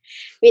with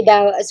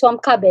the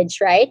swamp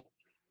cabbage," right?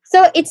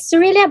 So it's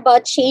really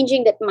about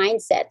changing that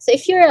mindset. So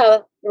if you're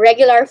a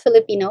regular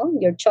Filipino,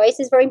 your choice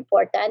is very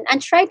important,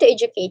 and try to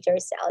educate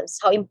yourselves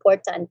how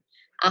important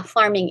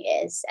farming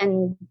is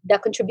and the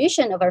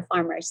contribution of our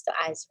farmers to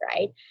us,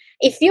 right?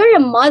 If you're a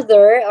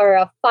mother or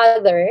a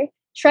father,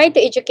 try to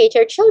educate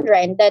your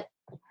children that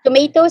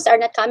tomatoes are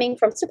not coming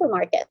from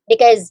supermarket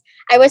because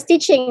I was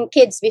teaching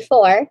kids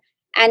before,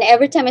 and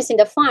every time I was in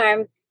the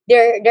farm,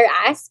 they're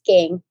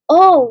asking,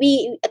 "Oh,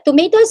 we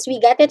tomatoes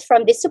we got it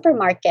from the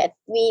supermarket.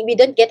 We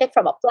don't get it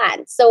from a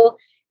plant." So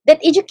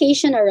that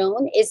education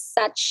alone is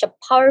such a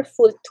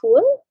powerful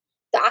tool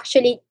to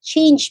actually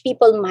change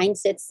people's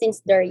mindsets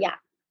since they're young,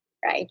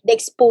 right? The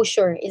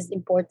exposure is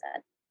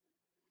important.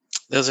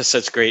 Those are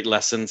such great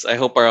lessons. I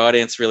hope our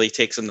audience really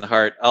takes them to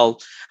heart. I'll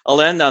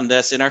end on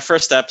this. In our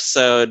first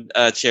episode,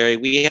 Cherry,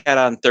 we had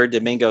on Third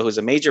Domingo, who's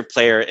a major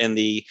player in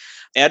the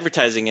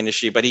advertising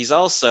industry, but he's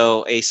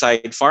also a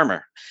side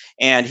farmer.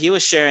 And he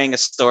was sharing a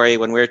story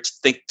when we were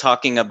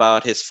talking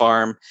about his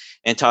farm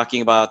and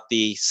talking about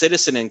the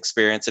citizen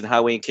experience and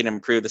how we can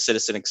improve the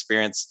citizen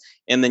experience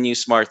in the new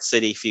smart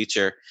city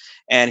future.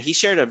 And he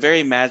shared a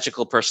very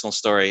magical personal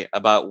story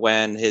about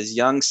when his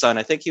young son,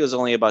 I think he was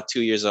only about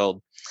 2 years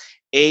old,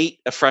 ate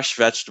a fresh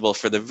vegetable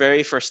for the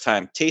very first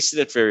time, tasted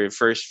it for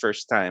the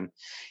first time.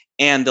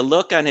 And the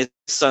look on his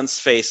son's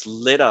face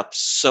lit up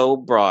so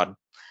broad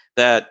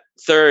that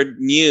Third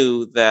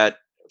knew that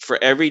for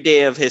every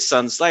day of his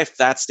son's life,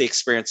 that's the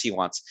experience he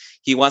wants.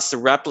 He wants to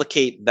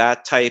replicate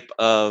that type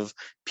of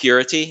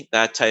purity,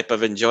 that type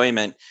of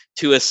enjoyment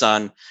to his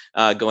son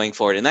going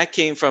forward. And that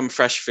came from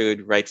fresh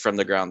food right from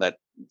the ground that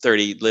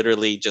 30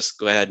 literally just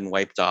go ahead and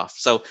wiped off.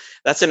 So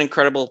that's an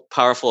incredible,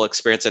 powerful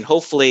experience. And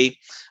hopefully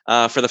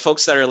for the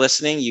folks that are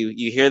listening,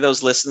 you hear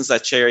those lessons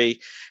that Cherry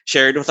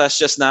shared with us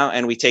just now,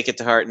 and we take it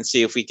to heart and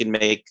see if we can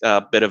make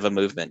a bit of a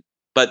movement.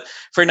 But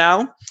for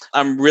now,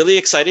 I'm really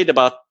excited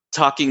about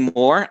talking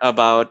more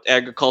about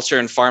agriculture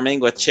and farming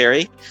with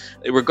Cherry.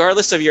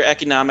 Regardless of your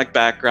economic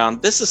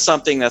background, this is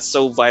something that's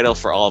so vital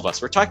for all of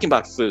us. We're talking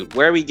about food,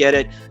 where we get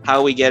it,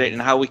 how we get it,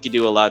 and how we could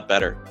do a lot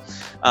better.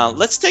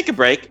 Let's take a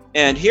break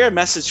and hear a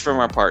message from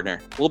our partner.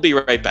 We'll be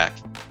right back.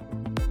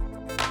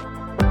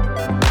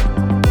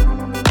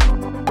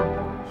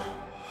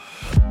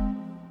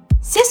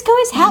 Cisco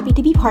is happy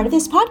to be part of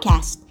this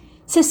podcast.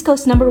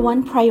 Cisco's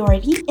 #1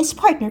 priority is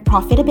partner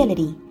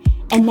profitability.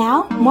 And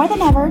now, more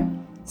than ever,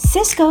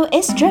 Cisco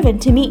is driven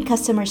to meet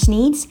customers'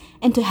 needs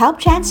and to help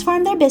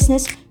transform their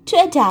business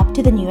to adapt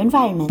to the new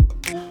environment.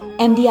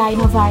 MDI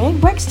Novarig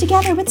works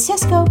together with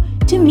Cisco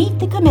to meet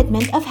the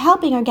commitment of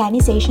helping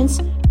organizations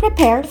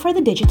prepare for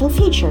the digital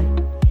future.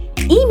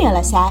 Email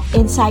us at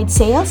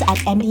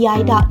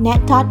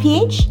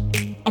insidesales@mdi.net.ph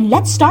and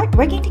let's start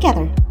working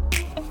together.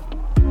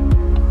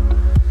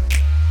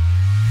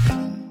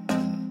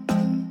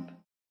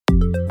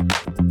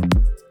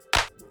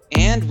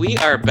 And we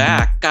are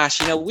back.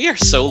 Gosh, we are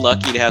so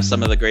lucky to have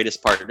some of the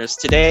greatest partners.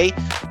 Today,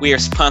 we are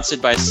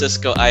sponsored by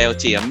Cisco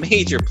IoT, a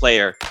major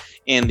player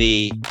in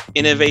the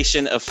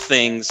innovation of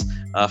things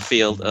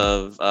field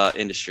of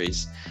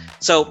industries.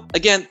 So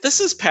again,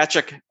 this is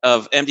Patrick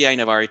of MDI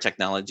Navari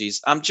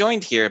Technologies. I'm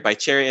joined here by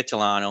Cherry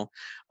Atilano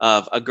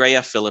of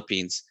Agrea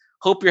Philippines.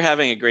 Hope you're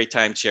having a great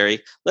time,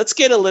 Cherry. Let's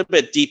get a little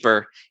bit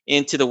deeper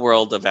into the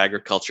world of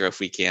agriculture if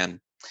we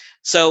can.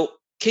 So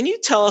can you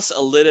tell us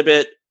a little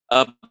bit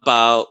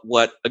about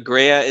what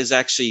Agrea is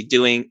actually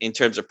doing in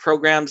terms of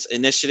programs,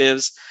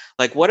 initiatives?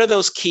 Like, what are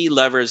those key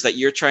levers that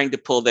you're trying to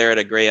pull there at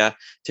Agrea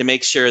to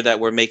make sure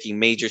that we're making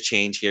major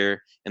change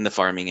here in the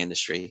farming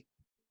industry?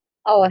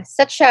 Oh,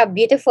 such a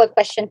beautiful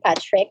question,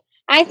 Patrick.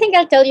 I think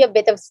I'll tell you a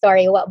bit of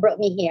story, what brought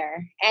me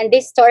here. And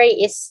this story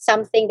is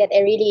something that I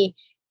really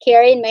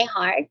carry in my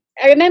heart.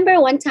 I remember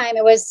one time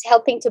I was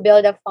helping to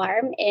build a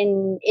farm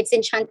in its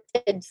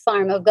enchanted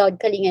farm of God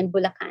Kalingan,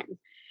 Bulacan.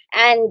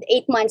 And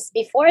 8 months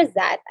before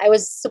that, I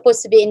was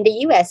supposed to be in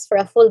the US for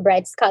a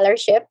Fulbright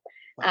scholarship.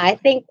 I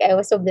think I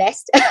was so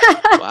blessed.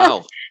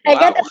 Wow. I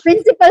got a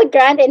principal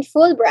grant in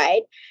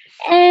Fulbright.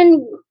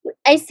 And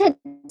I said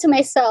to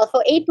myself,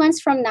 8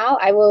 months from now,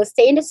 I will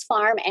stay in this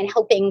farm and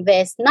helping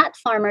this not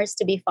farmers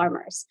to be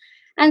farmers.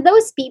 And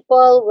those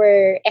people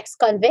were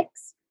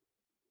ex-convicts.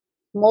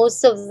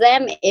 Most of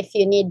them, if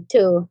you need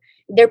to,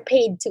 they're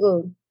paid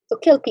to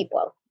kill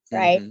people,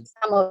 right? Mm-hmm.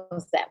 Some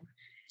of them.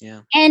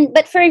 Yeah.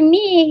 But for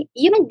me,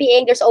 human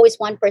being, there's always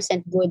 1%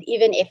 good,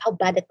 even if how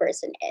bad that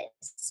person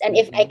is. And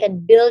if I can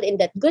build in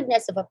that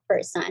goodness of a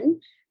person,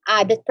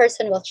 that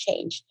person will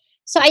change.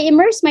 So I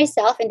immersed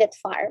myself in that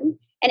farm.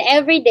 And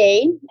every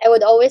day, I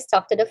would always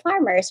talk to the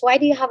farmers. Why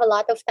do you have a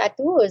lot of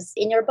tattoos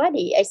in your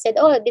body? I said,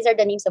 these are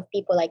the names of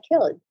people I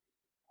killed.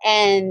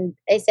 And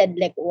I said,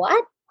 like,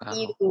 what? Wow.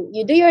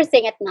 You do your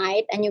thing at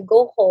night and you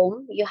go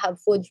home, you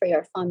have food for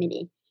your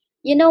family.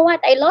 You know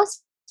what? I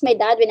lost my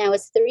dad when I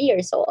was 3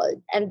 years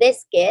old. And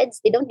these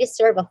kids, they don't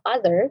deserve a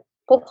father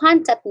who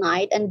hunt at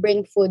night and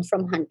bring food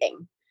from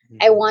hunting.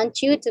 Mm-hmm. I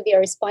want you to be a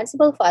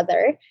responsible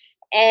father.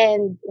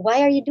 And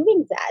why are you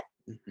doing that?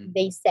 Mm-hmm.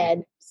 They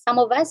said, some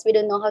of us, we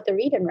don't know how to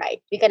read and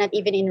write. We cannot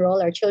even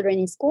enroll our children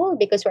in school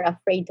because we're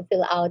afraid to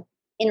fill out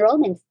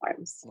enrollment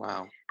forms.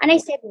 Wow. And I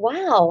said,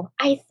 wow,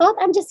 I thought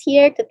I'm just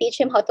here to teach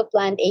him how to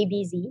plant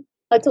ABC,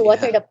 how to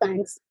water the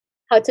plants,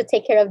 how to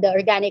take care of the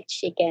organic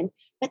chicken.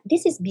 But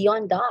this is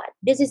beyond that.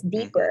 This is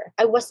deeper.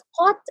 I was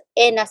caught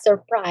in a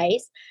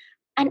surprise.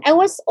 And I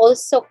was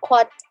also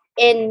caught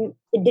in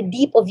the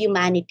deep of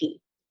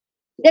humanity.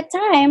 That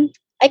time,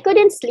 I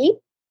couldn't sleep.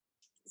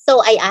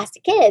 So I asked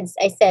the kids,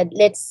 I said,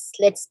 let's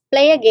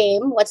play a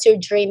game. What's your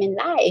dream in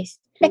life?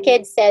 The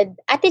kids said,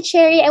 Ate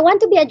Cherry, I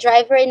want to be a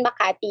driver in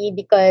Makati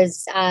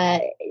because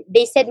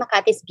they said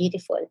Makati is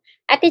beautiful.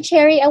 Ate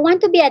Cherry, I want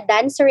to be a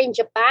dancer in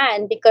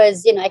Japan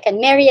because, I can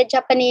marry a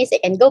Japanese, I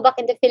can go back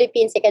in the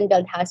Philippines, I can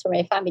build a house for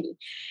my family.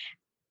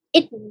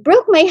 It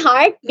broke my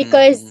heart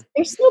because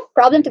there's no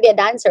problem to be a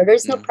dancer.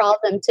 There's no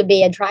problem to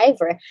be a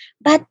driver.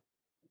 But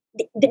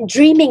the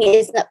dreaming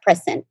is not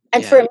present.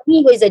 And for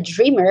me, who is a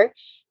dreamer,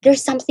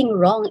 there's something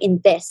wrong in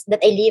this,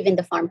 that I live in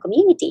the farm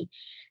community.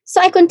 So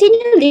I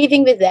continued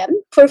living with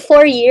them for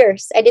 4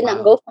 years. I did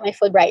not go for my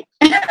Fulbright.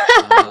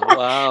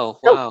 Wow.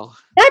 So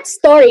that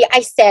story,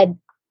 I said,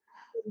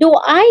 do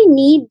I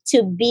need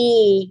to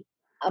be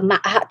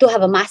to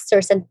have a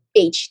master's and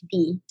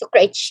PhD to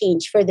create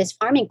change for these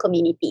farming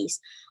communities?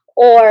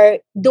 Or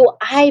do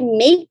I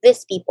make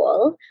these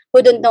people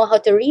who don't know how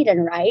to read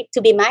and write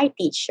to be my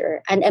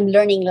teacher and I'm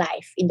learning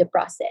life in the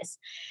process?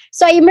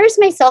 So I immersed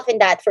myself in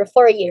that for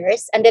 4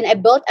 years. And then I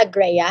built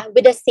Agrea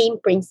with the same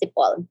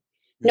principle.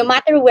 No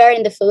matter where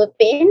in the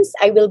Philippines,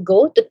 I will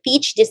go to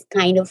teach this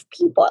kind of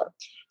people.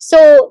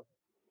 So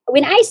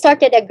when I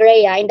started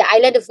Agrea in the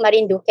island of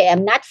Marinduque,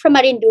 I'm not from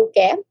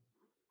Marinduque.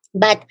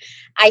 But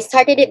I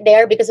started it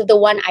there because of the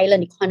one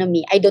island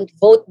economy. I don't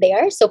vote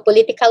there. So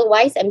political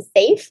wise, I'm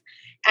safe.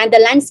 And the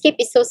landscape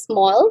is so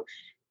small.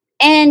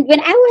 And when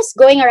I was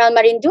going around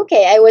Marinduque,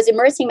 I was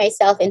immersing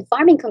myself in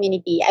farming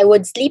community. I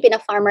would sleep in a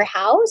farmer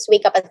house,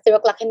 wake up at 3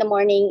 o'clock in the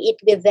morning, eat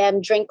with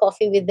them, drink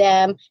coffee with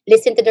them,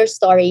 listen to their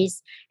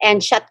stories,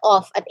 and shut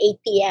off at 8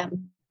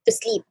 p.m. to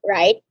sleep,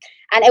 right?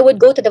 And I would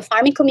go to the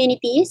farming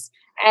communities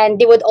and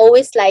they would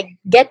always like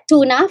get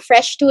tuna,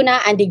 fresh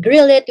tuna, and they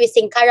grill it. We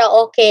sing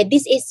karaoke.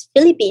 This is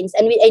Philippines.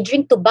 And I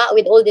drink tuba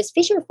with all these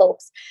fisher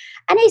folks.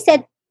 And I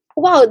said,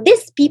 wow,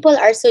 these people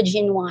are so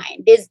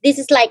genuine. This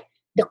is like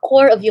the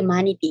core of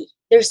humanity.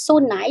 They're so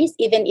nice,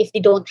 even if they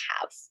don't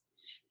have.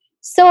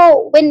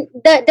 So when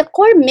the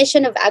core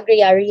mission of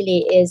Agria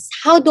really is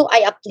how do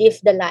I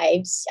uplift the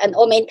lives and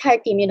my entire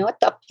team,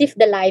 to uplift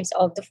the lives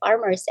of the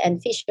farmers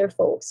and fisher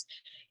folks.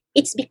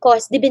 It's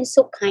because they've been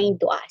so kind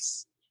to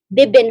us.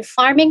 They've been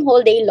farming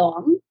whole day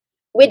long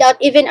without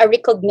even a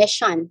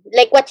recognition.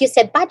 Like what you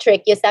said,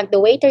 Patrick, you thank the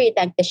waiter, you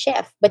thank the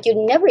chef, but you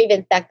never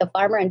even thank the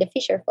farmer and the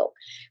fisher folk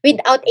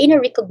without any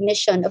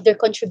recognition of their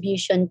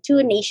contribution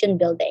to nation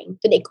building,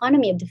 to the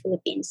economy of the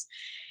Philippines.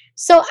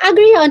 So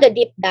Agria on the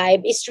Deep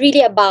Dive is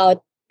really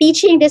about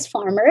teaching these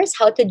farmers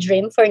how to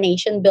dream for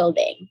nation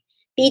building.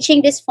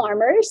 Teaching these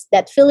farmers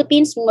that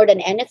Philippines, more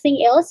than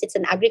anything else, it's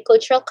an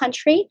agricultural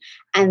country.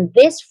 And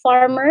these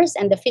farmers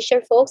and the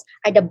fisher folks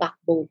are the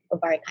backbone of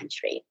our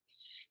country.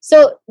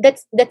 So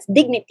that's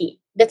dignity,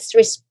 that's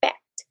respect,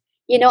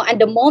 and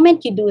the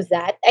moment you do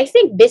that, I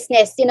think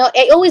business,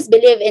 I always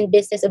believe in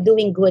business of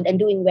doing good and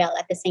doing well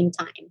at the same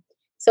time.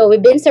 So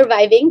we've been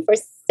surviving for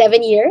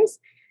 7 years.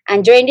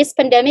 And during this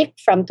pandemic,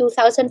 from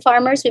 2,000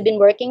 farmers, we've been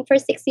working for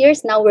 6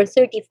 years. Now we're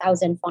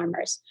 30,000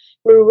 farmers.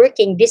 We're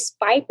working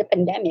despite the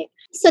pandemic.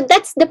 So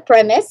that's the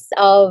premise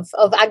of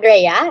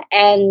Agria.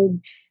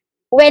 And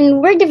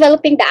when we're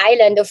developing the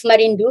island of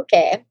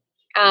Marinduque,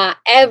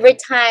 every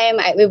time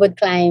we would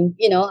climb,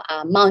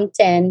 a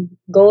mountain,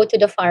 go to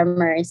the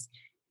farmers,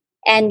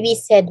 and we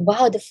said,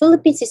 wow, the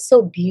Philippines is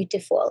so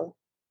beautiful.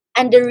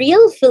 And the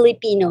real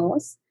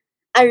Filipinos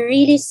are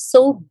really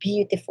so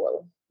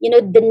beautiful.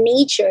 The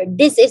nature,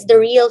 this is the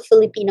real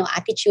Filipino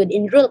attitude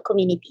in rural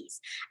communities.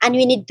 And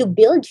we need to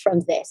build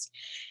from this.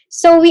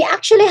 So we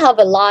actually have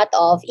a lot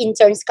of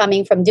interns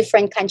coming from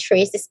different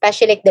countries,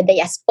 especially like the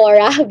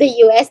diaspora of the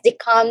US. They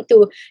come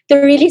to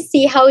really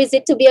see how is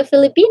it to be a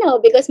Filipino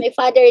because my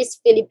father is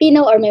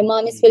Filipino or my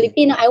mom is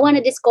Filipino. I want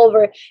to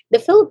discover the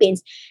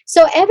Philippines.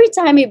 So every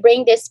time we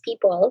bring these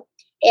people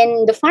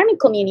in the farming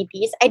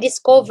communities, I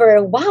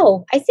discover,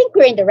 wow, I think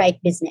we're in the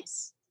right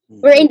business.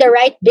 We're in the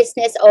right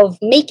business of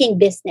making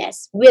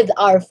business with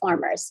our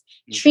farmers,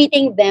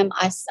 treating them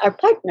as our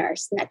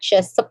partners, not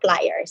just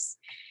suppliers.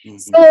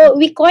 So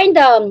we coined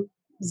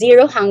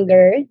zero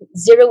hunger,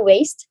 zero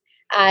waste,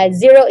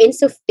 zero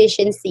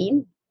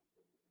insufficiency,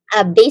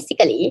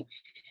 basically,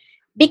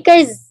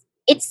 because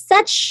it's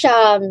such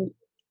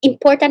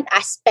important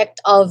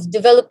aspect of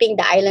developing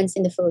the islands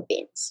in the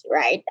Philippines,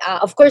 right?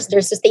 Of course,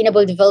 there's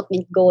sustainable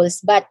development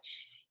goals, but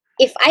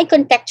if I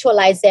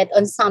contextualize it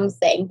on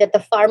something that the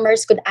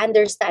farmers could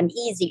understand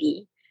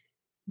easily,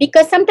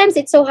 because sometimes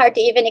it's so hard to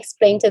even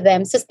explain to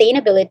them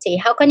sustainability.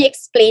 How can you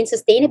explain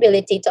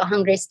sustainability to a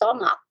hungry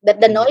stomach?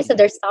 That the noise of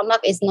their stomach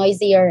is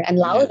noisier and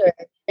louder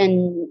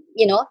than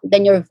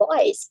your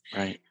voice.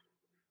 Right.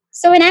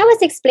 So when I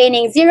was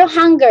explaining zero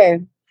hunger,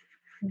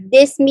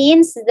 this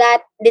means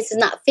that this is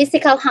not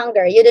physical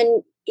hunger.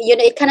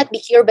 It cannot be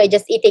cured by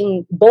just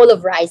eating bowl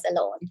of rice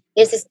alone.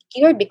 This is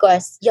cured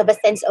because you have a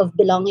sense of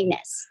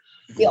belongingness.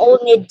 We all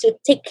need to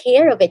take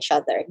care of each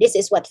other. This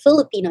is what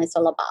Filipino is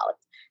all about.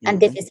 And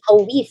this is how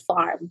we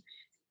farm.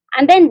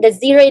 And then the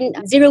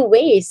zero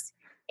waste,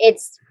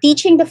 it's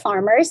teaching the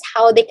farmers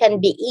how they can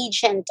be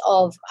agent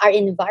of our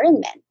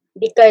environment.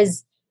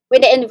 Because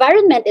when the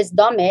environment is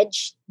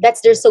damaged,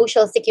 that's their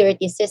social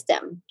security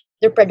system.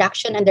 Their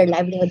production and their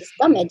livelihood is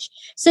damaged.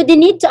 So they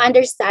need to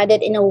understand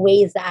it in a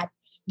way that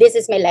this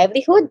is my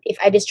livelihood. If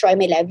I destroy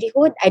my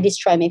livelihood, I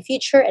destroy my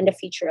future and the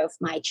future of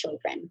my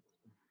children.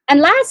 And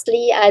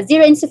lastly,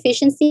 zero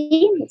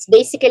insufficiency. It's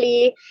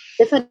basically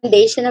the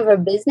foundation of our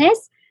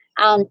business.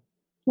 I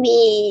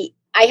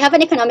have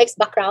an economics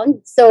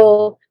background,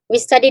 so we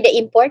study the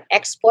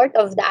import-export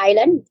of the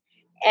island.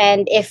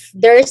 And if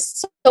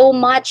there's so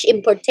much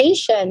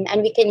importation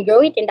and we can grow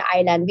it in the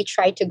island, we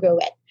try to grow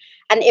it.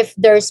 And if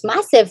there's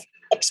massive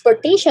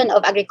exportation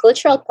of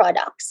agricultural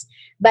products,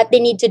 but they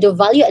need to do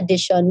value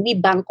addition, we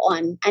bank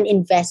on and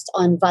invest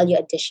on value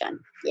addition,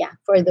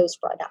 for those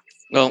products.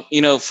 Well,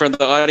 for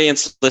the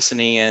audience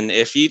listening, and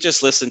if you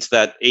just listen to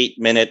that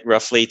 8-minute,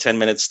 roughly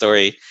 10-minute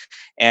story,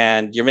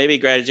 and you're maybe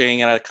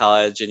graduating out of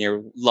college and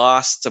you're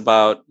lost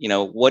about,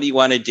 what do you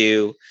want to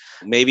do?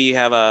 Maybe you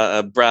have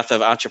a breath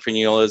of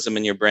entrepreneurialism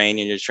in your brain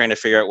and you're trying to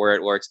figure out where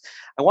it works.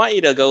 I want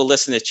you to go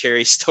listen to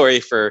Cherry's story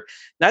for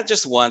not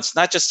just once,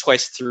 not just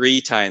twice,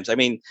 3 times. I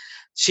mean,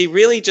 she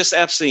really just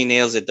absolutely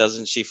nails it,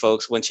 doesn't she,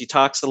 folks? When she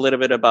talks a little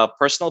bit about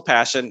personal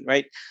passion,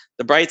 right?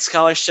 The Bright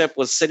Scholarship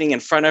was sitting in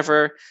front of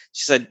her.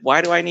 She said,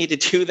 why do I need to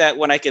do that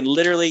when I can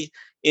literally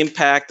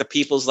impact the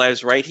people's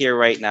lives right here,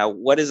 right now.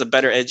 What is a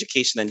better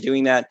education than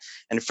doing that?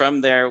 And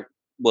from there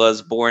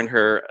was born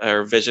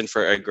her vision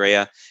for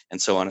Agrea,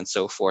 and so on and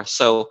so forth.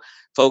 So,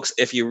 folks,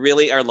 if you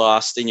really are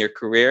lost in your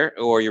career,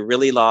 or you're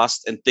really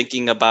lost in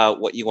thinking about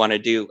what you want to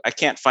do, I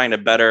can't find a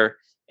better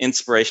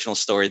inspirational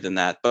story than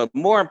that. But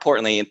more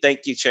importantly, and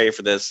thank you, Cherry,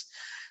 for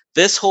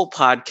this whole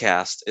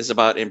podcast is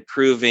about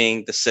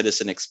improving the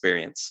citizen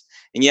experience.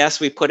 And yes,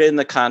 we put it in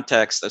the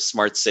context of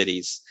smart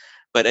cities.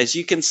 But as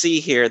you can see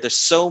here, there's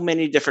so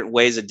many different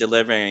ways of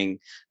delivering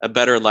a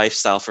better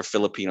lifestyle for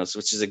Filipinos,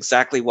 which is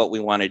exactly what we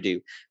want to do.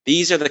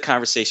 These are the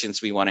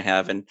conversations we want to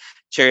have. And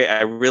Cherry,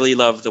 I really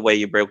love the way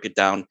you broke it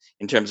down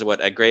in terms of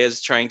what Agrea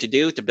is trying to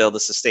do to build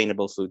a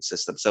sustainable food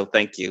system. So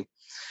thank you.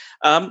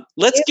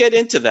 Let's get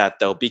into that,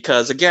 though,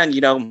 because again,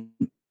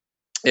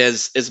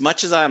 as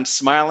much as I'm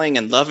smiling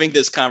and loving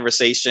this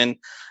conversation,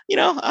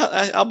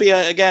 I'll be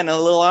again a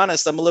little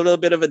honest. I'm a little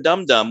bit of a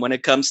dum-dum when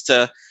it comes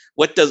to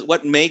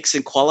what makes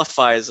and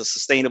qualifies a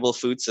sustainable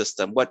food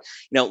system.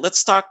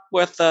 Let's talk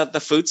with the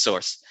food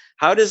source.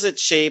 How does it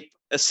shape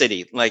a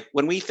city? Like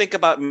when we think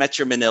about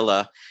Metro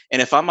Manila,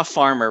 and if I'm a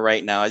farmer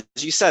right now, as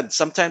you said,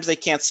 sometimes they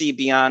can't see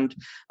beyond,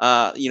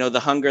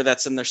 the hunger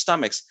that's in their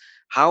stomachs.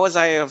 How is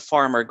I a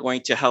farmer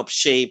going to help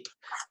shape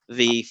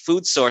the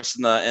food source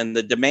and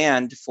the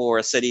demand for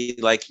a city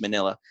like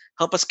Manila?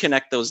 Help us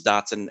connect those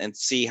dots and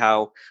see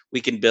how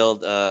we can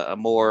build a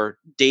more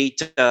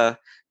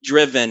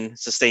data-driven,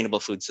 sustainable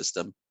food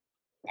system.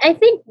 I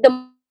think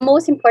the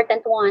most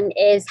important one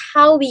is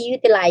how we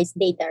utilize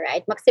data,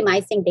 right?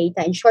 Maximizing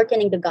data and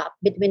shortening the gap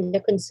between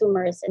the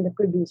consumers and the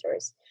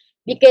producers.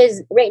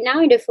 Because right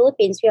now in the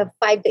Philippines, we have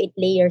 5 to 8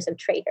 layers of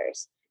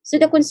traders. So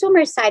the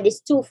consumer side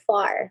is too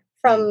far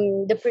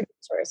from the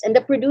producers, and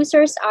the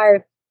producers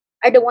are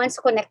the ones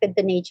connected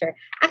to nature.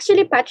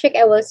 Actually, Patrick,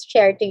 I will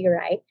share to you,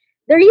 right?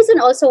 The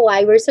reason also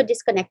why we're so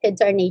disconnected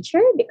to our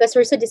nature, because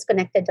we're so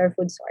disconnected to our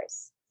food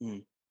source.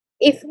 Mm.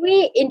 If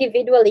we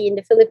individually in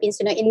the Philippines,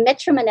 in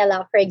Metro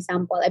Manila, for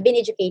example, I've been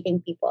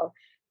educating people.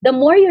 The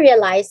more you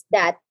realize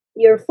that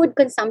your food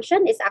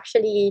consumption is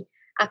actually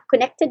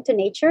connected to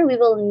nature, we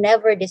will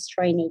never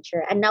destroy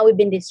nature. And now we've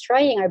been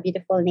destroying our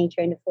beautiful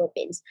nature in the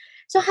Philippines.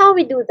 So how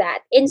we do that?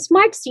 In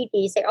smart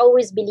cities, I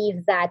always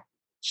believe that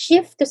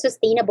shift to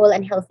sustainable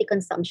and healthy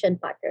consumption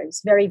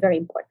patterns, very, very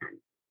important.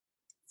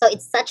 So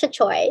it's such a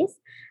choice.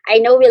 I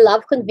know we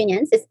love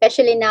convenience,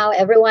 especially now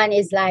everyone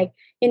is like,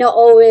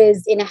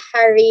 always in a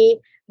hurry.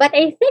 But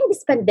I think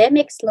this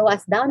pandemic slow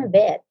us down a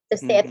bit to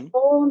stay at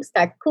home,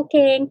 start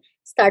cooking,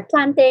 start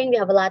planting. We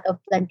have a lot of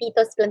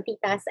plantitos,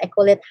 plantitas. I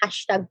call it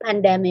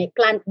 #pandemic,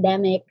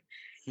 plantdemic.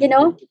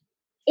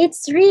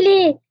 It's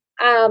really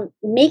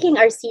making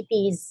our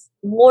cities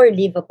more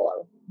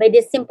livable by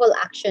this simple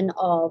action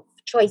of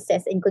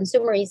choices in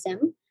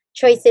consumerism,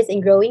 choices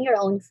in growing your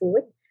own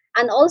food,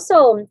 and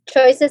also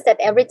choices that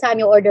every time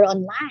you order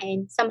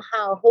online,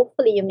 somehow,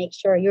 hopefully, you make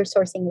sure you're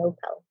sourcing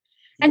local.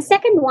 And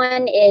second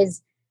one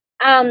is,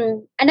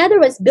 another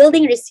was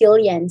building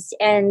resilience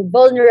and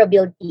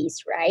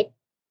vulnerabilities, right?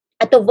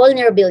 At the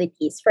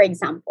vulnerabilities, for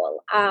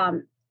example,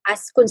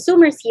 as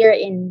consumers here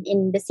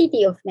in the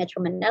city of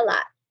Metro Manila,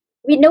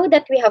 we know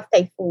that we have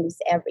typhoons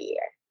every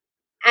year.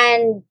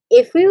 And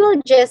if we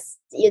will just,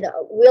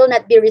 will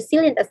not be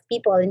resilient as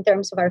people in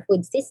terms of our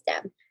food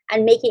system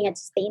and making it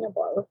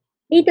sustainable,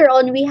 later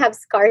on we have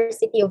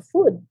scarcity of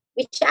food,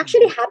 which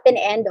actually happened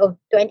end of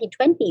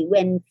 2020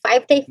 when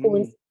 5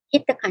 typhoons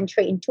hit the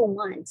country in 2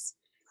 months.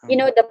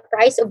 The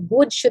price of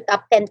goods shoot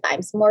up 10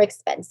 times more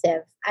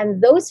expensive.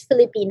 And those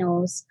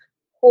Filipinos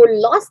who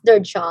lost their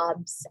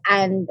jobs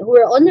and who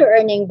were only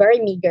earning very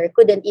meager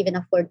couldn't even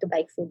afford to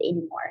buy food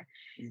anymore.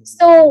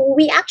 So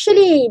we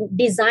actually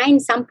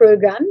designed some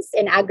programs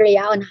in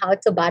Agrea on how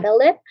to battle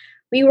it.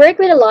 We work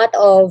with a lot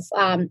of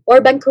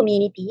urban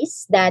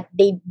communities that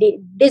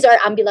these are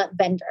ambulant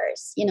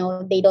vendors.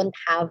 They don't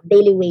have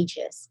daily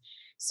wages.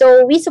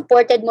 So we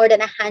supported more than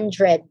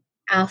 100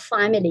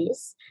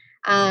 families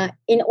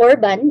in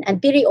urban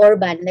and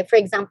peri-urban, like for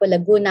example,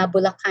 Laguna,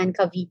 Bulacan,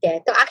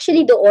 Cavite, to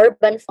actually do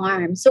urban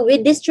farms. So we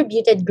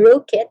distributed grow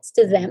kits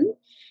to them.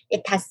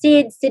 It has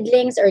seeds,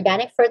 seedlings,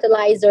 organic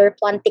fertilizer,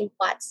 planting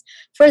pots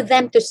for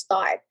them to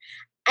start.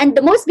 And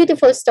the most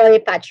beautiful story,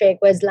 Patrick,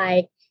 was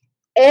like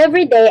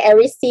every day I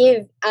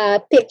receive a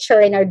picture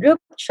in our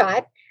group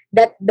chat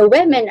that the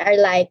women are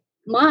like,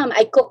 "Mom,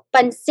 I cook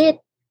pancit.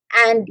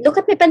 And look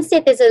at my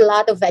pancit, there's a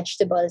lot of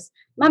vegetables.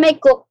 Mom, I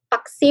cook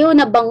paksiw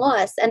na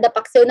bangos. And the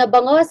paksiw na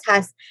bangos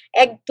has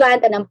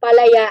eggplant and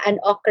ampalaya and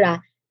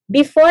okra.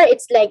 Before,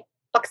 it's like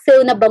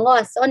paksiw na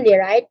bangos only,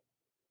 right?"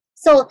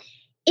 So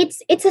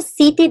it's a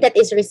city that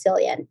is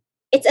resilient.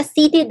 It's a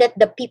city that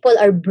the people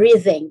are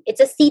breathing.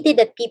 It's a city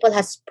that people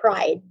has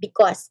pride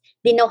because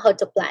they know how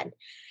to plan.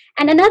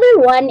 And another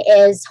one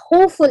is,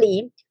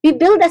 hopefully, we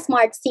build a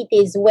smart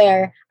cities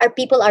where our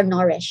people are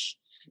nourished.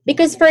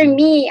 Because for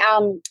me,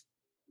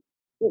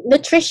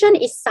 nutrition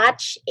is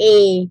such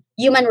a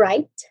human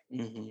right,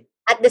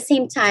 at the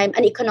same time,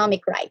 an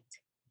economic right.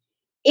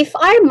 If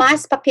our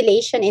mass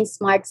population in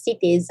smart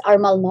cities are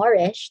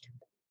malnourished,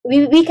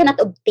 we cannot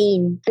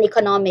obtain an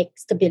economic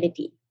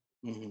stability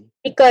Mhm.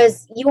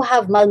 because you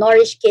have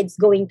malnourished kids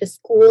going to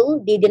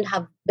school. They didn't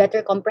have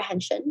better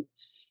comprehension.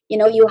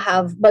 You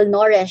have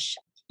malnourished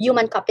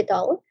human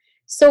capital.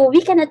 So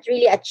we cannot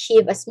really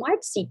achieve a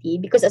smart city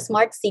because a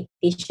smart city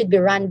should be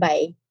run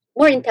by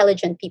more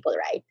intelligent people,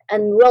 right?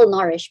 And well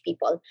nourished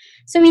people.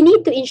 So we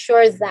need to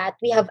ensure that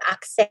we have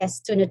access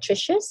to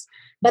nutritious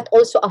but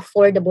also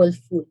affordable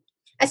food.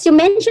 As you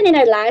mentioned in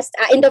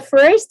the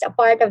first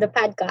part of the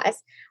podcast,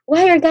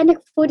 why organic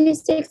food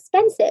is so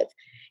expensive.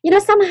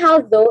 Somehow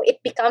though it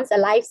becomes a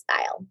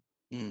lifestyle.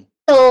 Mm.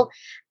 So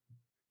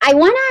I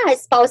want to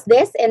espouse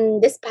this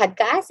in this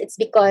podcast. It's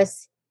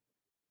because,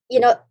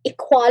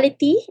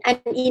 equality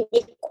and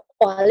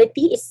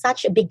inequality is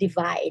such a big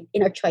divide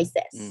in our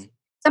choices. Mm.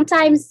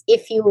 Sometimes,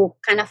 if you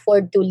can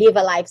afford to live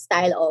a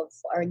lifestyle of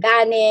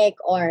organic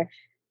or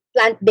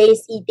plant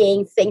based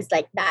eating, things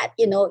like that,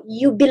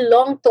 you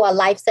belong to a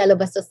lifestyle of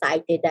a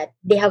society that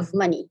they have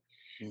money.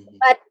 Mhm.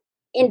 But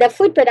in the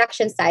food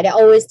production side, I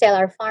always tell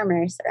our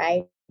farmers,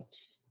 right?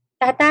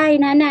 Tatay,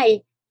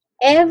 nanay,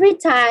 every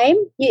time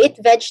you eat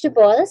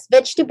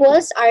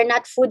vegetables are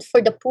not food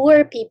for the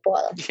poor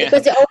people. Yeah.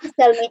 Because they always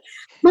tell me,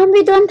 Mom,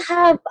 we don't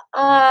have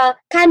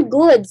canned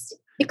goods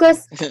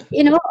because,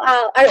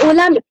 our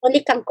ulam is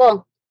only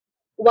kangkong.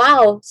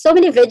 Wow, so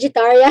many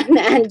vegetarian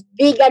and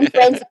vegan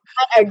friends of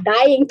mine are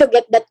dying to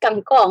get that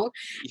kangkong.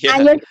 And Yeah.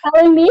 you're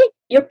telling me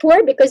you're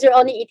poor because you're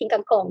only eating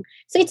kangkong.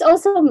 So it's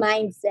also a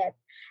mindset.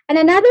 And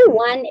another Mhm.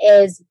 one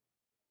is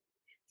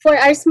for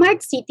our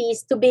smart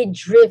cities to be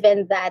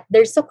driven that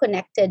they're so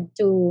connected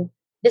to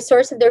the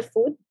source of their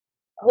food.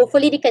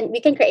 Hopefully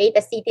we can create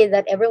a city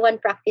that everyone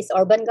practice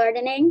urban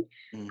gardening.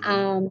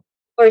 Mhm.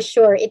 For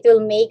sure it will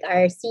make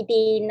our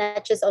city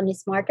not just only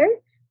smarter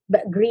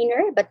but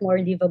greener but more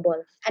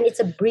livable, and it's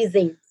a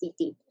breathing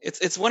city.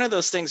 It's one of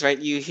those things, right?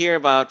 You hear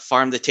about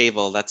farm to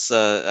table. That's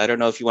I don't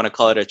know if you want to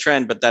call it a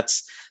trend, but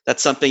that's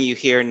something you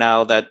hear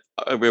now that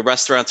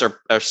restaurants are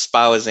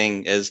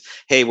espousing is,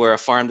 hey, we're a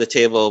farm to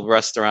table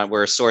restaurant.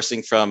 We're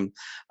sourcing from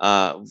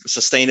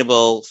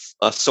sustainable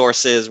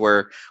sources.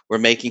 We're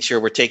making sure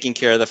we're taking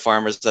care of the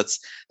farmers.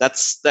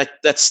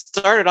 That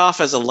started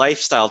off as a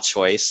lifestyle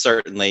choice,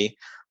 certainly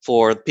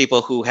for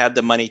people who had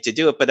the money to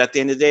do it. But at the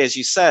end of the day, as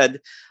you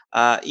said,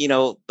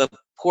 the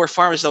poor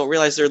farmers don't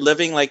realize they're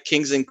living like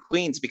kings and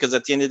queens, because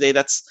at the end of the day,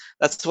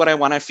 that's what I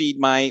want to feed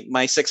my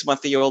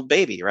 6-month-old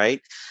baby,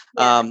 right?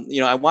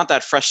 Yeah. I want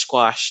that fresh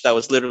squash that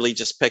was literally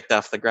just picked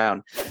off the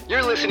ground.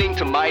 You're listening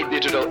to My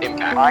Digital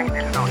Impact.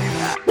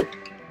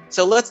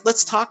 So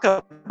let's talk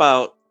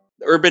about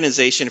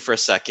urbanization for a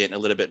second, a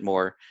little bit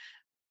more.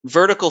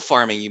 Vertical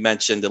farming, you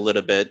mentioned a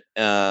little bit,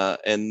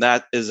 and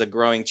that is a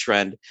growing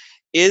trend.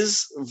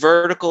 Is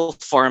vertical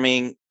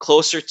farming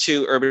closer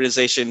to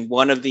urbanization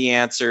one of the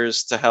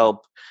answers to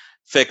help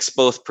fix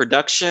both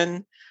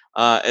production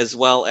as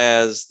well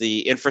as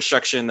the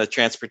infrastructure and the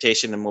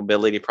transportation and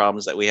mobility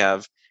problems that we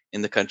have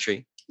in the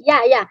country?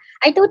 Yeah,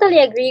 I totally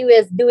agree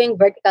with doing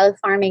vertical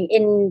farming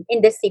in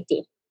the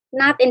city,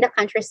 not in the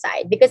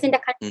countryside, because in the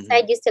Hmm.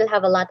 countryside you still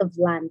have a lot of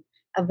land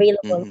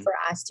available Hmm. for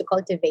us to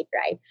cultivate,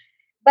 right?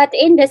 But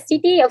in the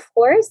city, of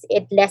course,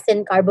 it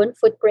lessen carbon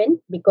footprint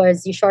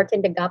because you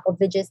shorten the gap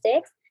of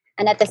logistics,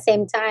 and at the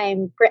same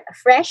time,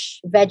 fresh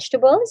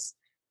vegetables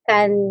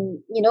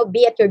can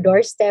be at your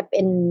doorstep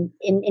in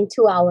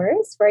 2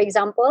 hours, for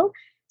example.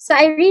 So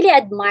I really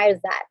admire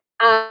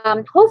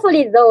that.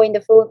 Hopefully, though, in the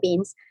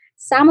Philippines,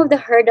 some of the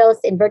hurdles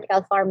in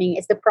vertical farming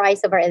is the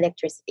price of our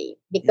electricity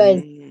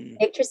because Mm.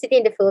 electricity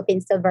in the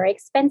Philippines is still very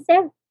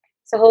expensive.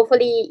 So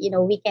hopefully,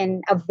 we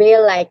can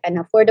avail like an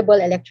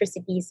affordable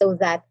electricity so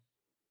that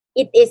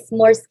it is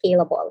more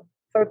scalable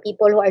for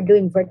people who are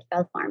doing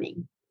vertical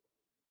farming.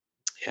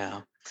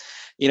 Yeah.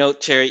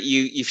 Terry,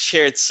 you've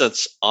shared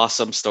such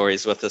awesome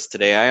stories with us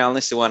today. I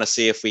honestly want to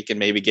see if we can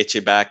maybe get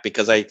you back,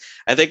 because I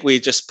think we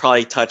just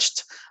probably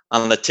touched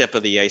on the tip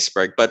of the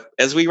iceberg. But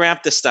as we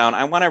ramp this down,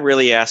 I want to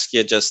really ask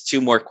you just two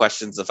more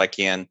questions if I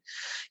can.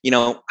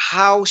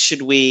 How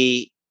should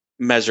we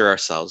measure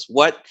ourselves?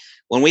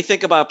 When we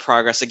think about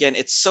progress, again,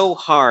 it's so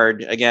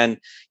hard. Again,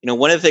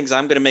 one of the things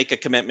I'm going to make a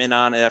commitment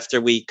on after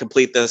we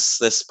complete this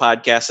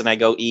podcast and I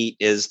go eat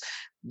is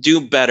do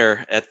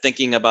better at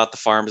thinking about the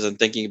farms and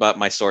thinking about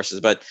my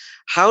sources. But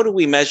how do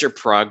we measure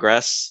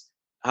progress?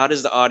 How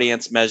does the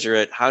audience measure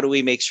it? How do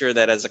we make sure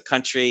that as a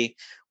country,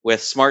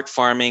 with smart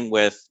farming,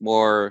 with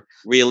more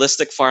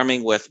realistic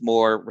farming, with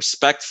more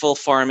respectful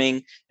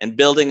farming, and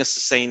building a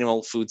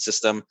sustainable food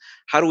system,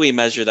 how do we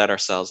measure that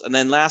ourselves? And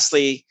then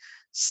lastly,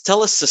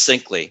 tell us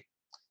succinctly,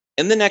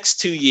 in the next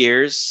 2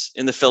 years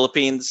in the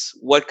Philippines,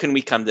 what can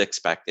we come to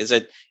expect? Is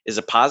it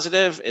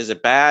positive? Is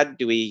it bad?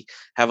 Do we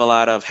have a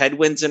lot of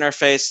headwinds in our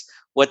face?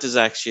 What does it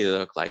actually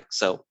look like?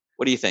 So,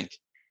 what do you think?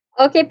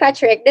 Okay,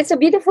 Patrick, that's a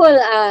beautiful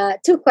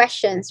two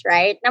questions,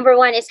 right? Number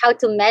one is how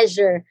to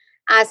measure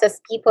us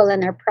as people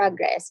and our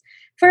progress.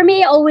 For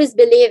me, I always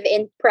believe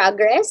in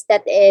progress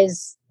that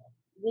is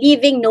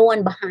leaving no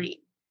one behind.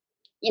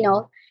 You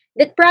know,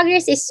 That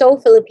progress is so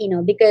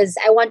Filipino because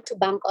I want to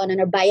bank on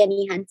our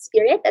bayanihan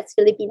spirit. That's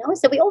Filipino.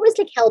 So we always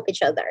like help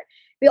each other.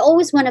 We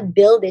always want to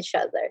build each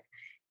other.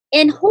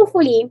 And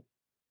hopefully,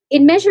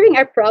 in measuring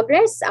our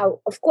progress,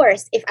 of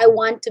course, if I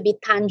want to be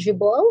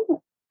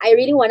tangible, I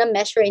really want to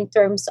measure in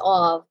terms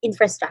of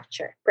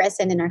infrastructure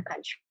present in our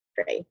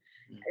country,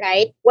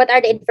 right? What are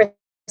the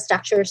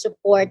infrastructure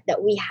support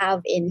that we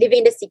have in living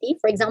in the city,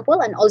 for example,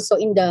 and also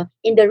in the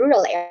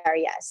rural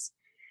areas?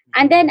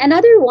 And then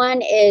another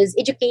one is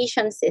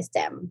education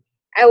system.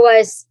 I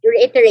was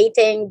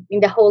reiterating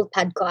in the whole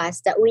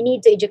podcast that we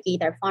need to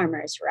educate our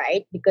farmers,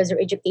 right? Because their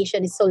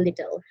education is so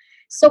little.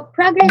 So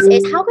progress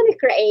is how can we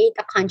create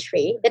a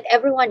country that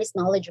everyone is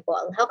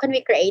knowledgeable? How can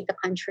we create a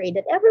country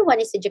that everyone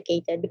is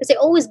educated? Because I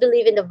always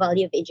believe in the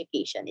value of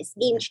education. It's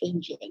game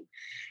changing.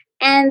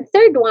 And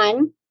third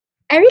one,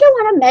 I really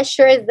want to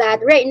measure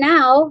that right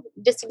now,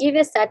 just to give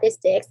you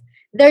statistics,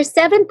 there's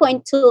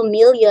 7.2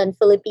 million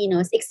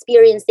Filipinos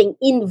experiencing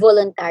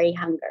involuntary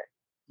hunger.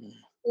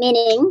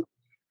 Meaning,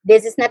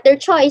 this is not their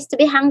choice to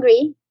be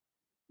hungry.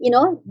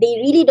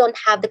 They really don't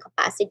have the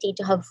capacity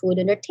to have food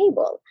on their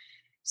table.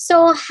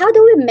 So how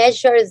do we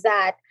measure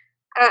that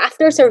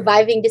after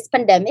surviving this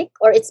pandemic,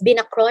 or it's been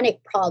a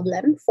chronic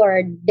problem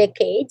for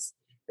decades,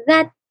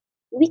 that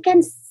we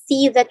can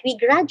see that we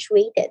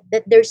graduated,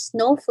 that there's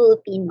no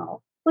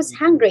Filipino who's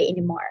hungry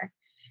anymore?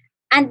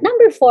 And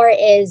number 4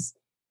 is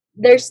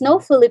there's no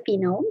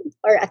Filipino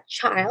or a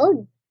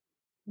child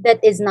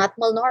that is not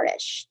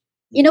malnourished.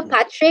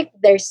 Patrick,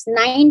 there's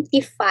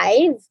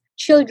 95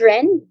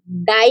 children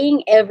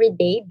dying every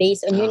day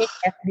based on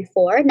UNICEF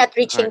before, not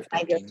reaching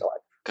 5 years old.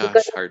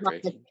 Gosh,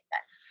 heartbreaking.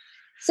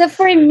 So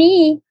for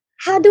me,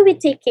 how do we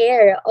take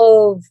care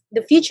of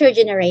the future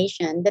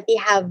generation that they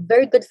have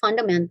very good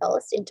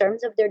fundamentals in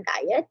terms of their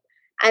diet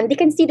and they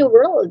can see the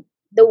world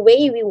the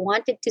way we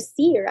want it to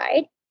see,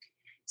 right?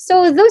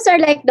 So those are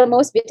like the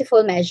most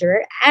beautiful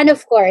measure. And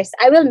of course,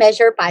 I will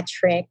measure,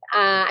 Patrick.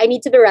 I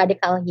need to be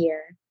radical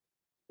here.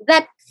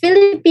 That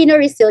Filipino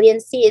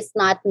resiliency is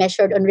not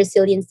measured on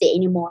resiliency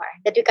anymore.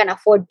 That we can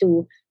afford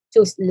to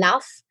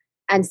laugh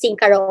and sing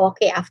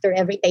karaoke after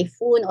every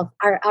typhoon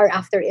or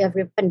after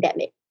every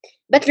pandemic.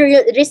 But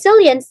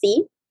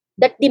resiliency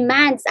that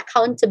demands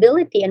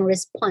accountability and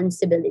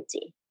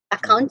responsibility.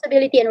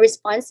 Accountability and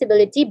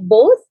responsibility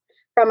both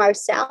from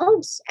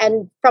ourselves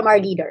and from our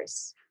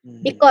leaders.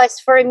 Because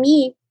for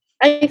me,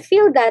 I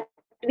feel that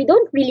we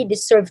don't really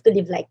deserve to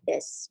live like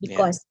this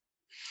because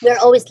we're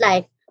always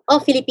like, oh,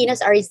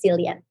 Filipinos are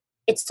resilient.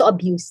 It's so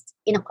abused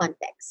in a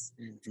context.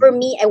 For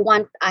me, I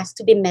want us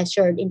to be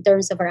measured in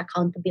terms of our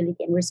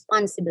accountability and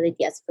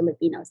responsibility as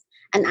Filipinos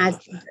and as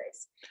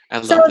leaders. I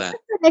love that.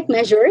 Like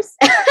measures.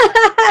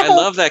 I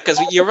love that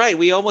because you're right.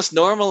 We almost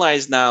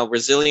normalize now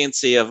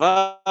resiliency of,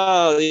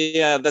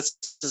 that's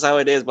just how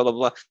it is, blah, blah,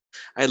 blah.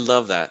 I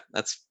love that.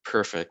 That's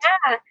perfect.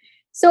 Yeah.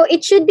 So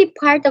it should be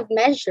part of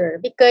measure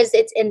because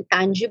it's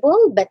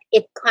intangible, but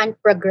it can't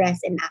progress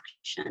in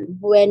action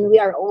when we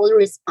are all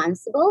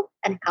responsible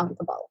and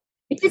accountable.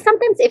 Because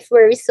sometimes if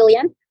we're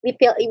resilient, we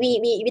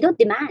don't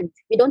demand.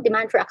 We don't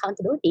demand for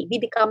accountability. We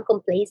become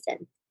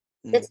complacent.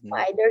 That's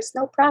why there's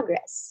no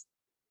progress.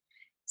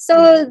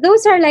 So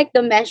those are like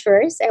the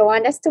measures I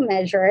want us to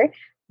measure.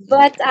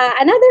 But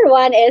another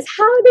one is,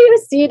 how do you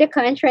see the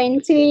country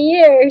in 2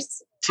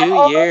 years?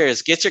 2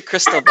 years. Get your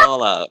crystal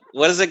ball out.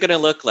 What is it going to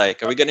look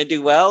like? Are we going to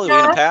do well? Are we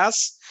going to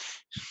pass?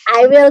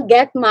 I will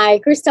get my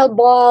crystal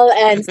ball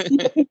and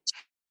see.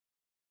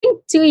 In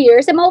 2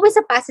 years, I'm always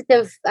a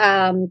positive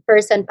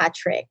person,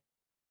 Patrick.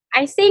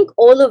 I think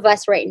all of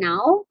us right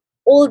now,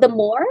 all the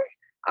more,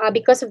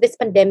 because of this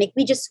pandemic,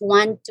 we just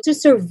want to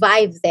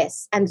survive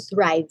this and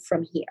thrive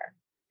from here.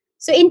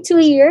 So in 2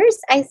 years,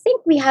 I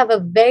think we have a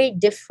very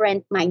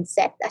different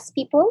mindset as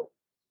people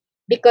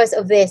because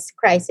of this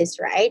crisis,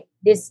 right?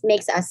 This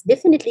makes us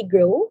definitely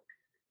grow.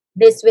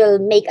 This will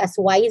make us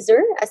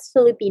wiser as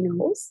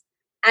Filipinos.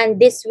 And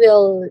this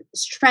will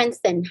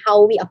strengthen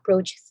how we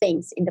approach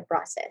things in the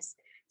process.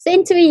 So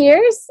in 2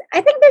 years,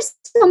 I think there's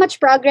so much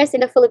progress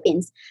in the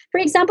Philippines. For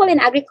example, in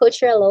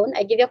agriculture alone,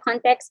 I give you a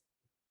context.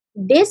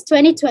 This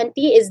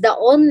 2020 is the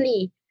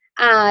only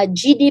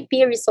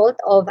GDP result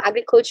of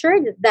agriculture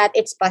that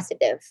it's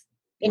positive.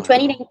 In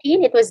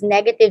 2019, it was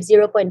negative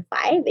 0.5.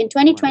 In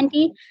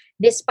 2020,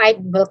 despite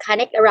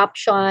volcanic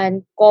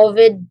eruption,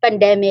 COVID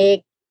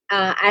pandemic,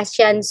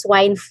 Asian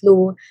swine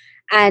flu,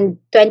 and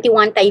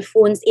 21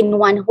 typhoons in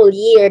one whole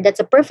year, that's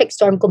a perfect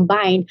storm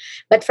combined.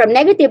 But from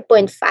negative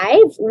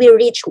 0.5, we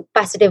reached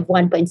positive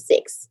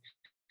 1.6.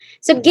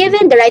 So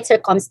given the right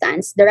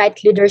circumstance, the right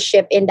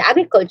leadership in the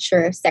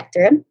agriculture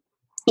sector,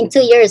 in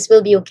 2 years,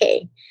 we'll be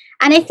okay.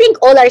 And I think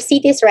all our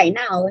cities right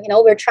now,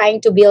 we're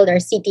trying to build our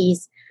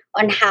cities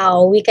on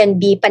how we can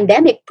be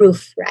pandemic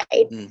proof,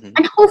 right?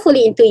 And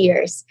hopefully in 2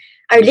 years,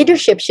 our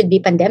leadership should be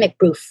pandemic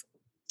proof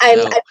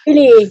I'm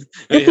really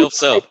We hope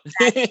so.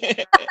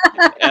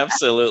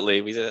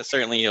 Absolutely. We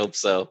certainly hope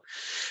so.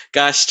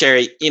 Gosh,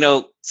 Cherry,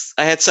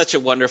 I had such a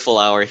wonderful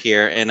hour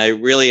here, and I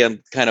really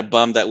am kind of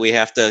bummed that we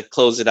have to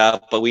close it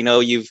out. But we know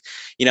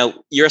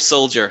you're a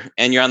soldier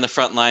and you're on the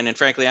front line. And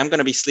frankly, I'm going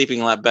to be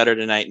sleeping a lot better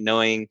tonight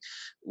knowing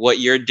what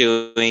you're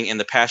doing and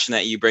the passion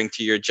that you bring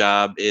to your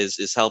job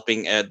is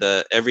helping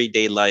the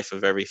everyday life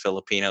of every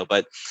Filipino.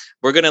 But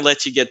we're going to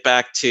let you get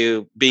back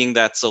to being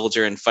that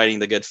soldier and fighting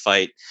the good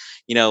fight.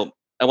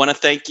 I want to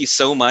thank you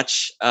so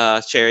much,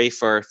 Cherry,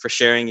 for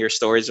sharing your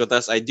stories with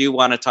us. I do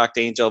want to talk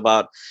to Angel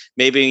about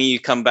maybe you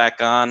come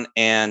back on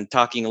and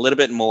talking a little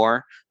bit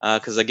more,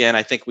 because again,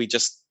 I think we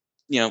just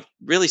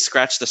really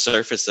scratched the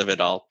surface of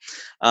it all.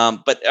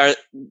 But our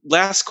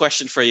last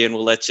question for you, and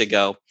we'll let you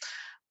go.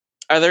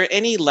 Are there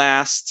any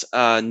last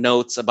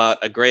notes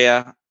about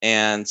Agrea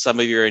and some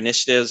of your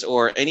initiatives,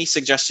 or any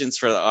suggestions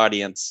for the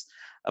audience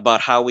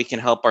about how we can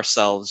help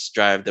ourselves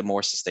drive the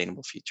more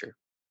sustainable future?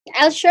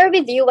 I'll share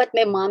with you what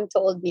my mom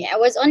told me. I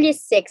was only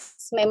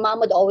 6. My mom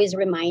would always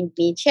remind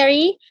me,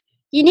 Cherry,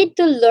 you need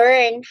to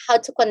learn how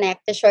to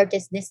connect the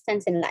shortest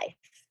distance in life.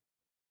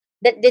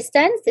 That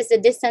distance is the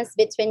distance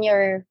between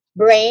your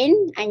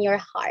brain and your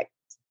heart.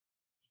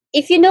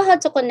 If you know how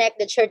to connect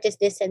the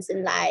shortest distance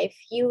in life,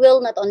 you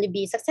will not only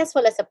be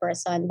successful as a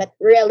person, but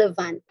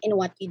relevant in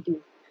what you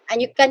do.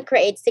 And you can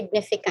create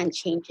significant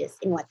changes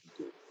in what you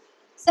do.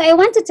 So I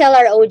want to tell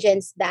our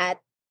audience that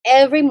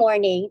every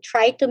morning,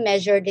 try to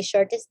measure the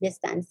shortest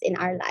distance in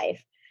our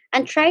life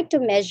and try to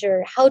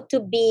measure how to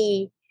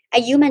be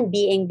a human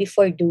being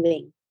before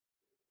doing.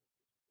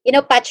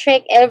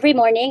 Patrick, every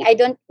morning I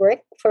don't work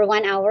for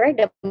 1 hour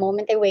the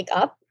moment I wake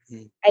up.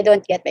 I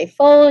don't get my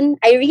phone.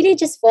 I really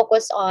just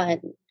focus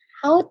on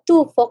how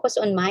to focus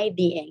on my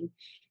being,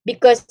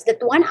 because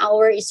that 1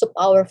 hour is so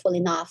powerful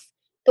enough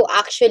to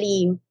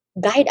actually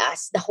guide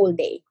us the whole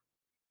day.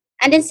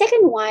 And then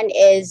second one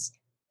is,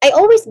 I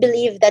always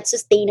believe that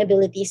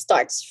sustainability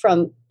starts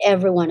from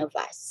every one of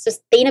us.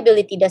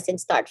 Sustainability doesn't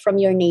start from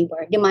your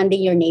neighbor,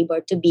 demanding your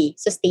neighbor to be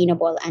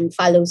sustainable and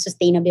follow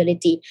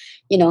sustainability,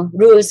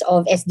 rules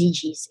of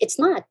SDGs. It's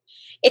not.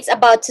 It's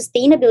about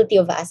sustainability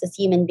of us as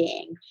human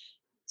beings.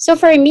 So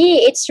for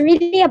me, it's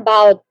really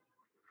about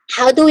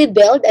how do we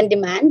build and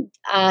demand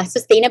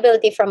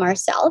sustainability from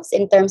ourselves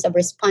in terms of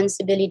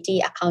responsibility,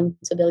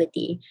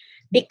 accountability.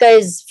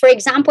 Because, for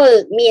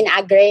example, me in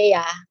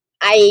Agrea,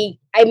 I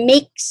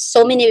make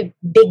so many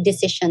big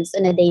decisions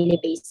on a daily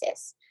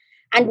basis.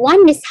 And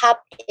one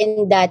mishap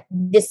in that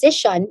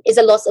decision is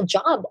a loss of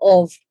job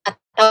of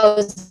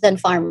 1,000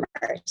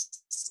 farmers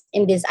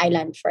in this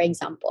island, for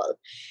example.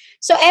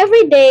 So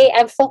every day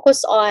I'm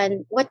focused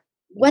on what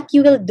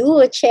you will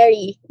do,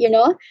 Cherry.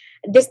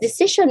 This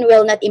decision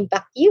will not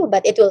impact you,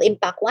 but it will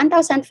impact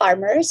 1,000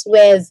 farmers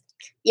with,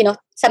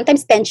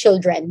 sometimes 10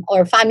 children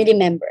or family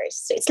members.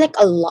 So it's like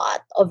a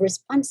lot of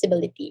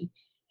responsibility.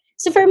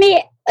 So for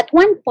me, at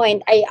one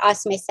point, I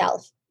asked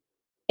myself,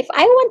 if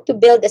I want to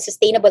build a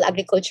sustainable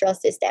agricultural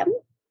system,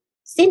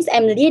 since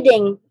I'm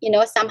leading,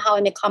 somehow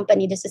in a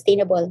company, the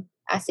sustainable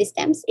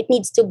systems, it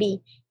needs to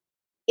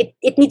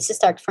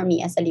start from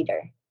me as a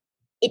leader.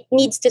 It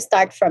needs to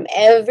start from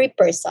every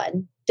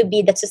person to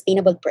be that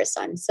sustainable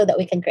person so that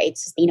we can create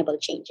sustainable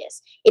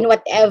changes in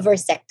whatever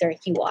sector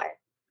you are.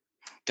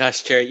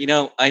 Gosh, Cherry,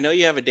 I know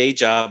you have a day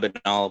job and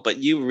all, but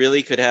you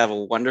really could have a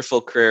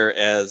wonderful career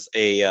as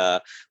a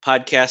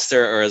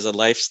podcaster or as a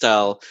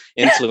lifestyle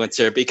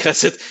influencer,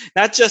 because it's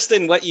not just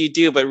in what you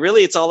do, but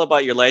really it's all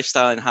about your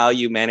lifestyle and how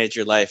you manage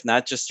your life,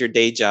 not just your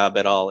day job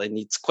at all. And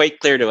it's quite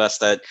clear to us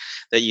that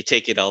you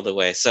take it all the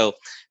way. So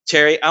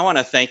Cherry, I want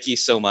to thank you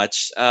so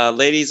much.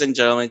 Ladies and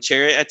gentlemen,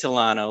 Cherry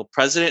Atilano,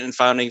 president and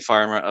founding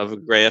farmer of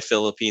Agrea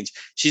Philippines.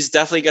 She's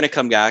definitely going to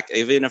come back,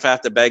 even if I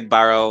have to beg,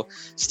 borrow,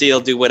 steal,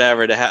 do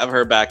whatever to have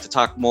her back to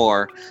talk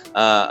more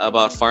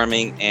about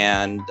farming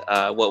and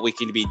what we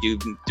can be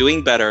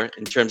doing better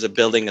in terms of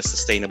building a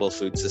sustainable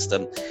food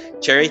system.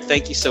 Cherry,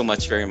 thank you so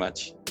much, very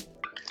much.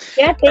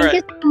 Yeah, thank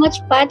you so much,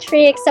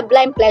 Patrick.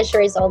 Sublime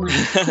pleasure is all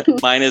mine.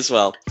 Mine as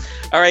well.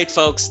 All right,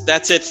 folks,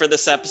 that's it for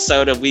this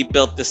episode of We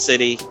Built the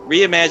City,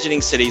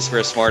 reimagining cities for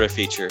a smarter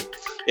future.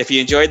 If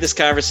you enjoyed this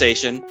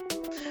conversation,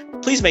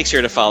 please make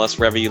sure to follow us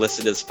wherever you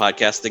listen to this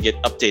podcast to get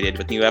updated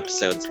with new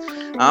episodes.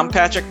 I'm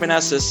Patrick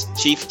Meneses,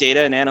 Chief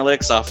Data and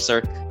Analytics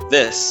Officer.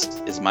 This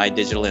is My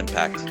Digital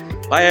Impact.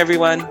 Bye,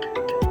 everyone.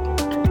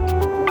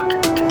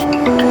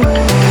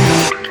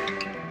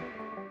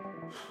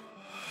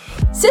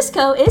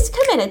 Cisco is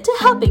committed to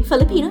helping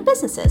Filipino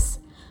businesses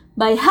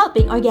by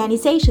helping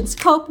organizations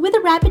cope with the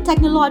rapid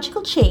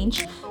technological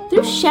change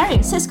through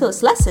sharing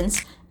Cisco's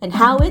lessons and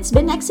how it's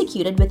been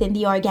executed within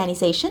the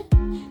organization.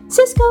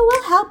 Cisco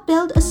will help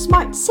build a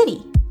smart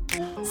city.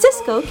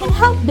 Cisco can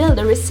help build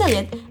a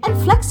resilient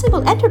and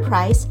flexible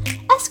enterprise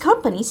as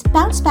companies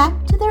bounce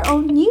back to their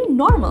own new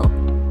normal.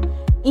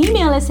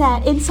 Email us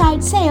at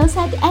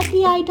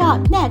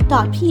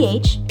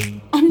insidesales@fbi.net.ph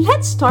and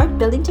let's start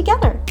building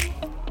together.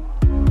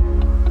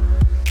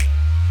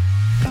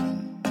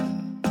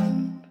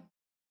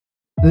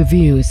 The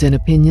views and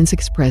opinions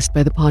expressed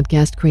by the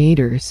podcast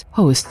creators,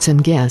 hosts,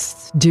 and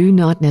guests do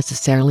not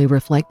necessarily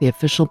reflect the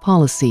official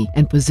policy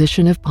and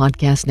position of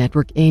Podcast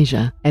Network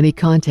Asia. Any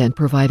content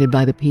provided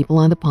by the people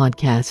on the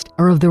podcast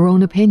are of their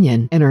own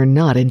opinion and are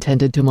not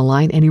intended to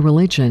malign any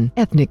religion,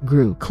 ethnic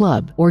group,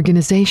 club,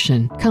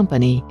 organization,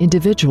 company,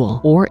 individual,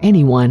 or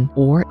anyone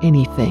or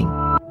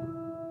anything.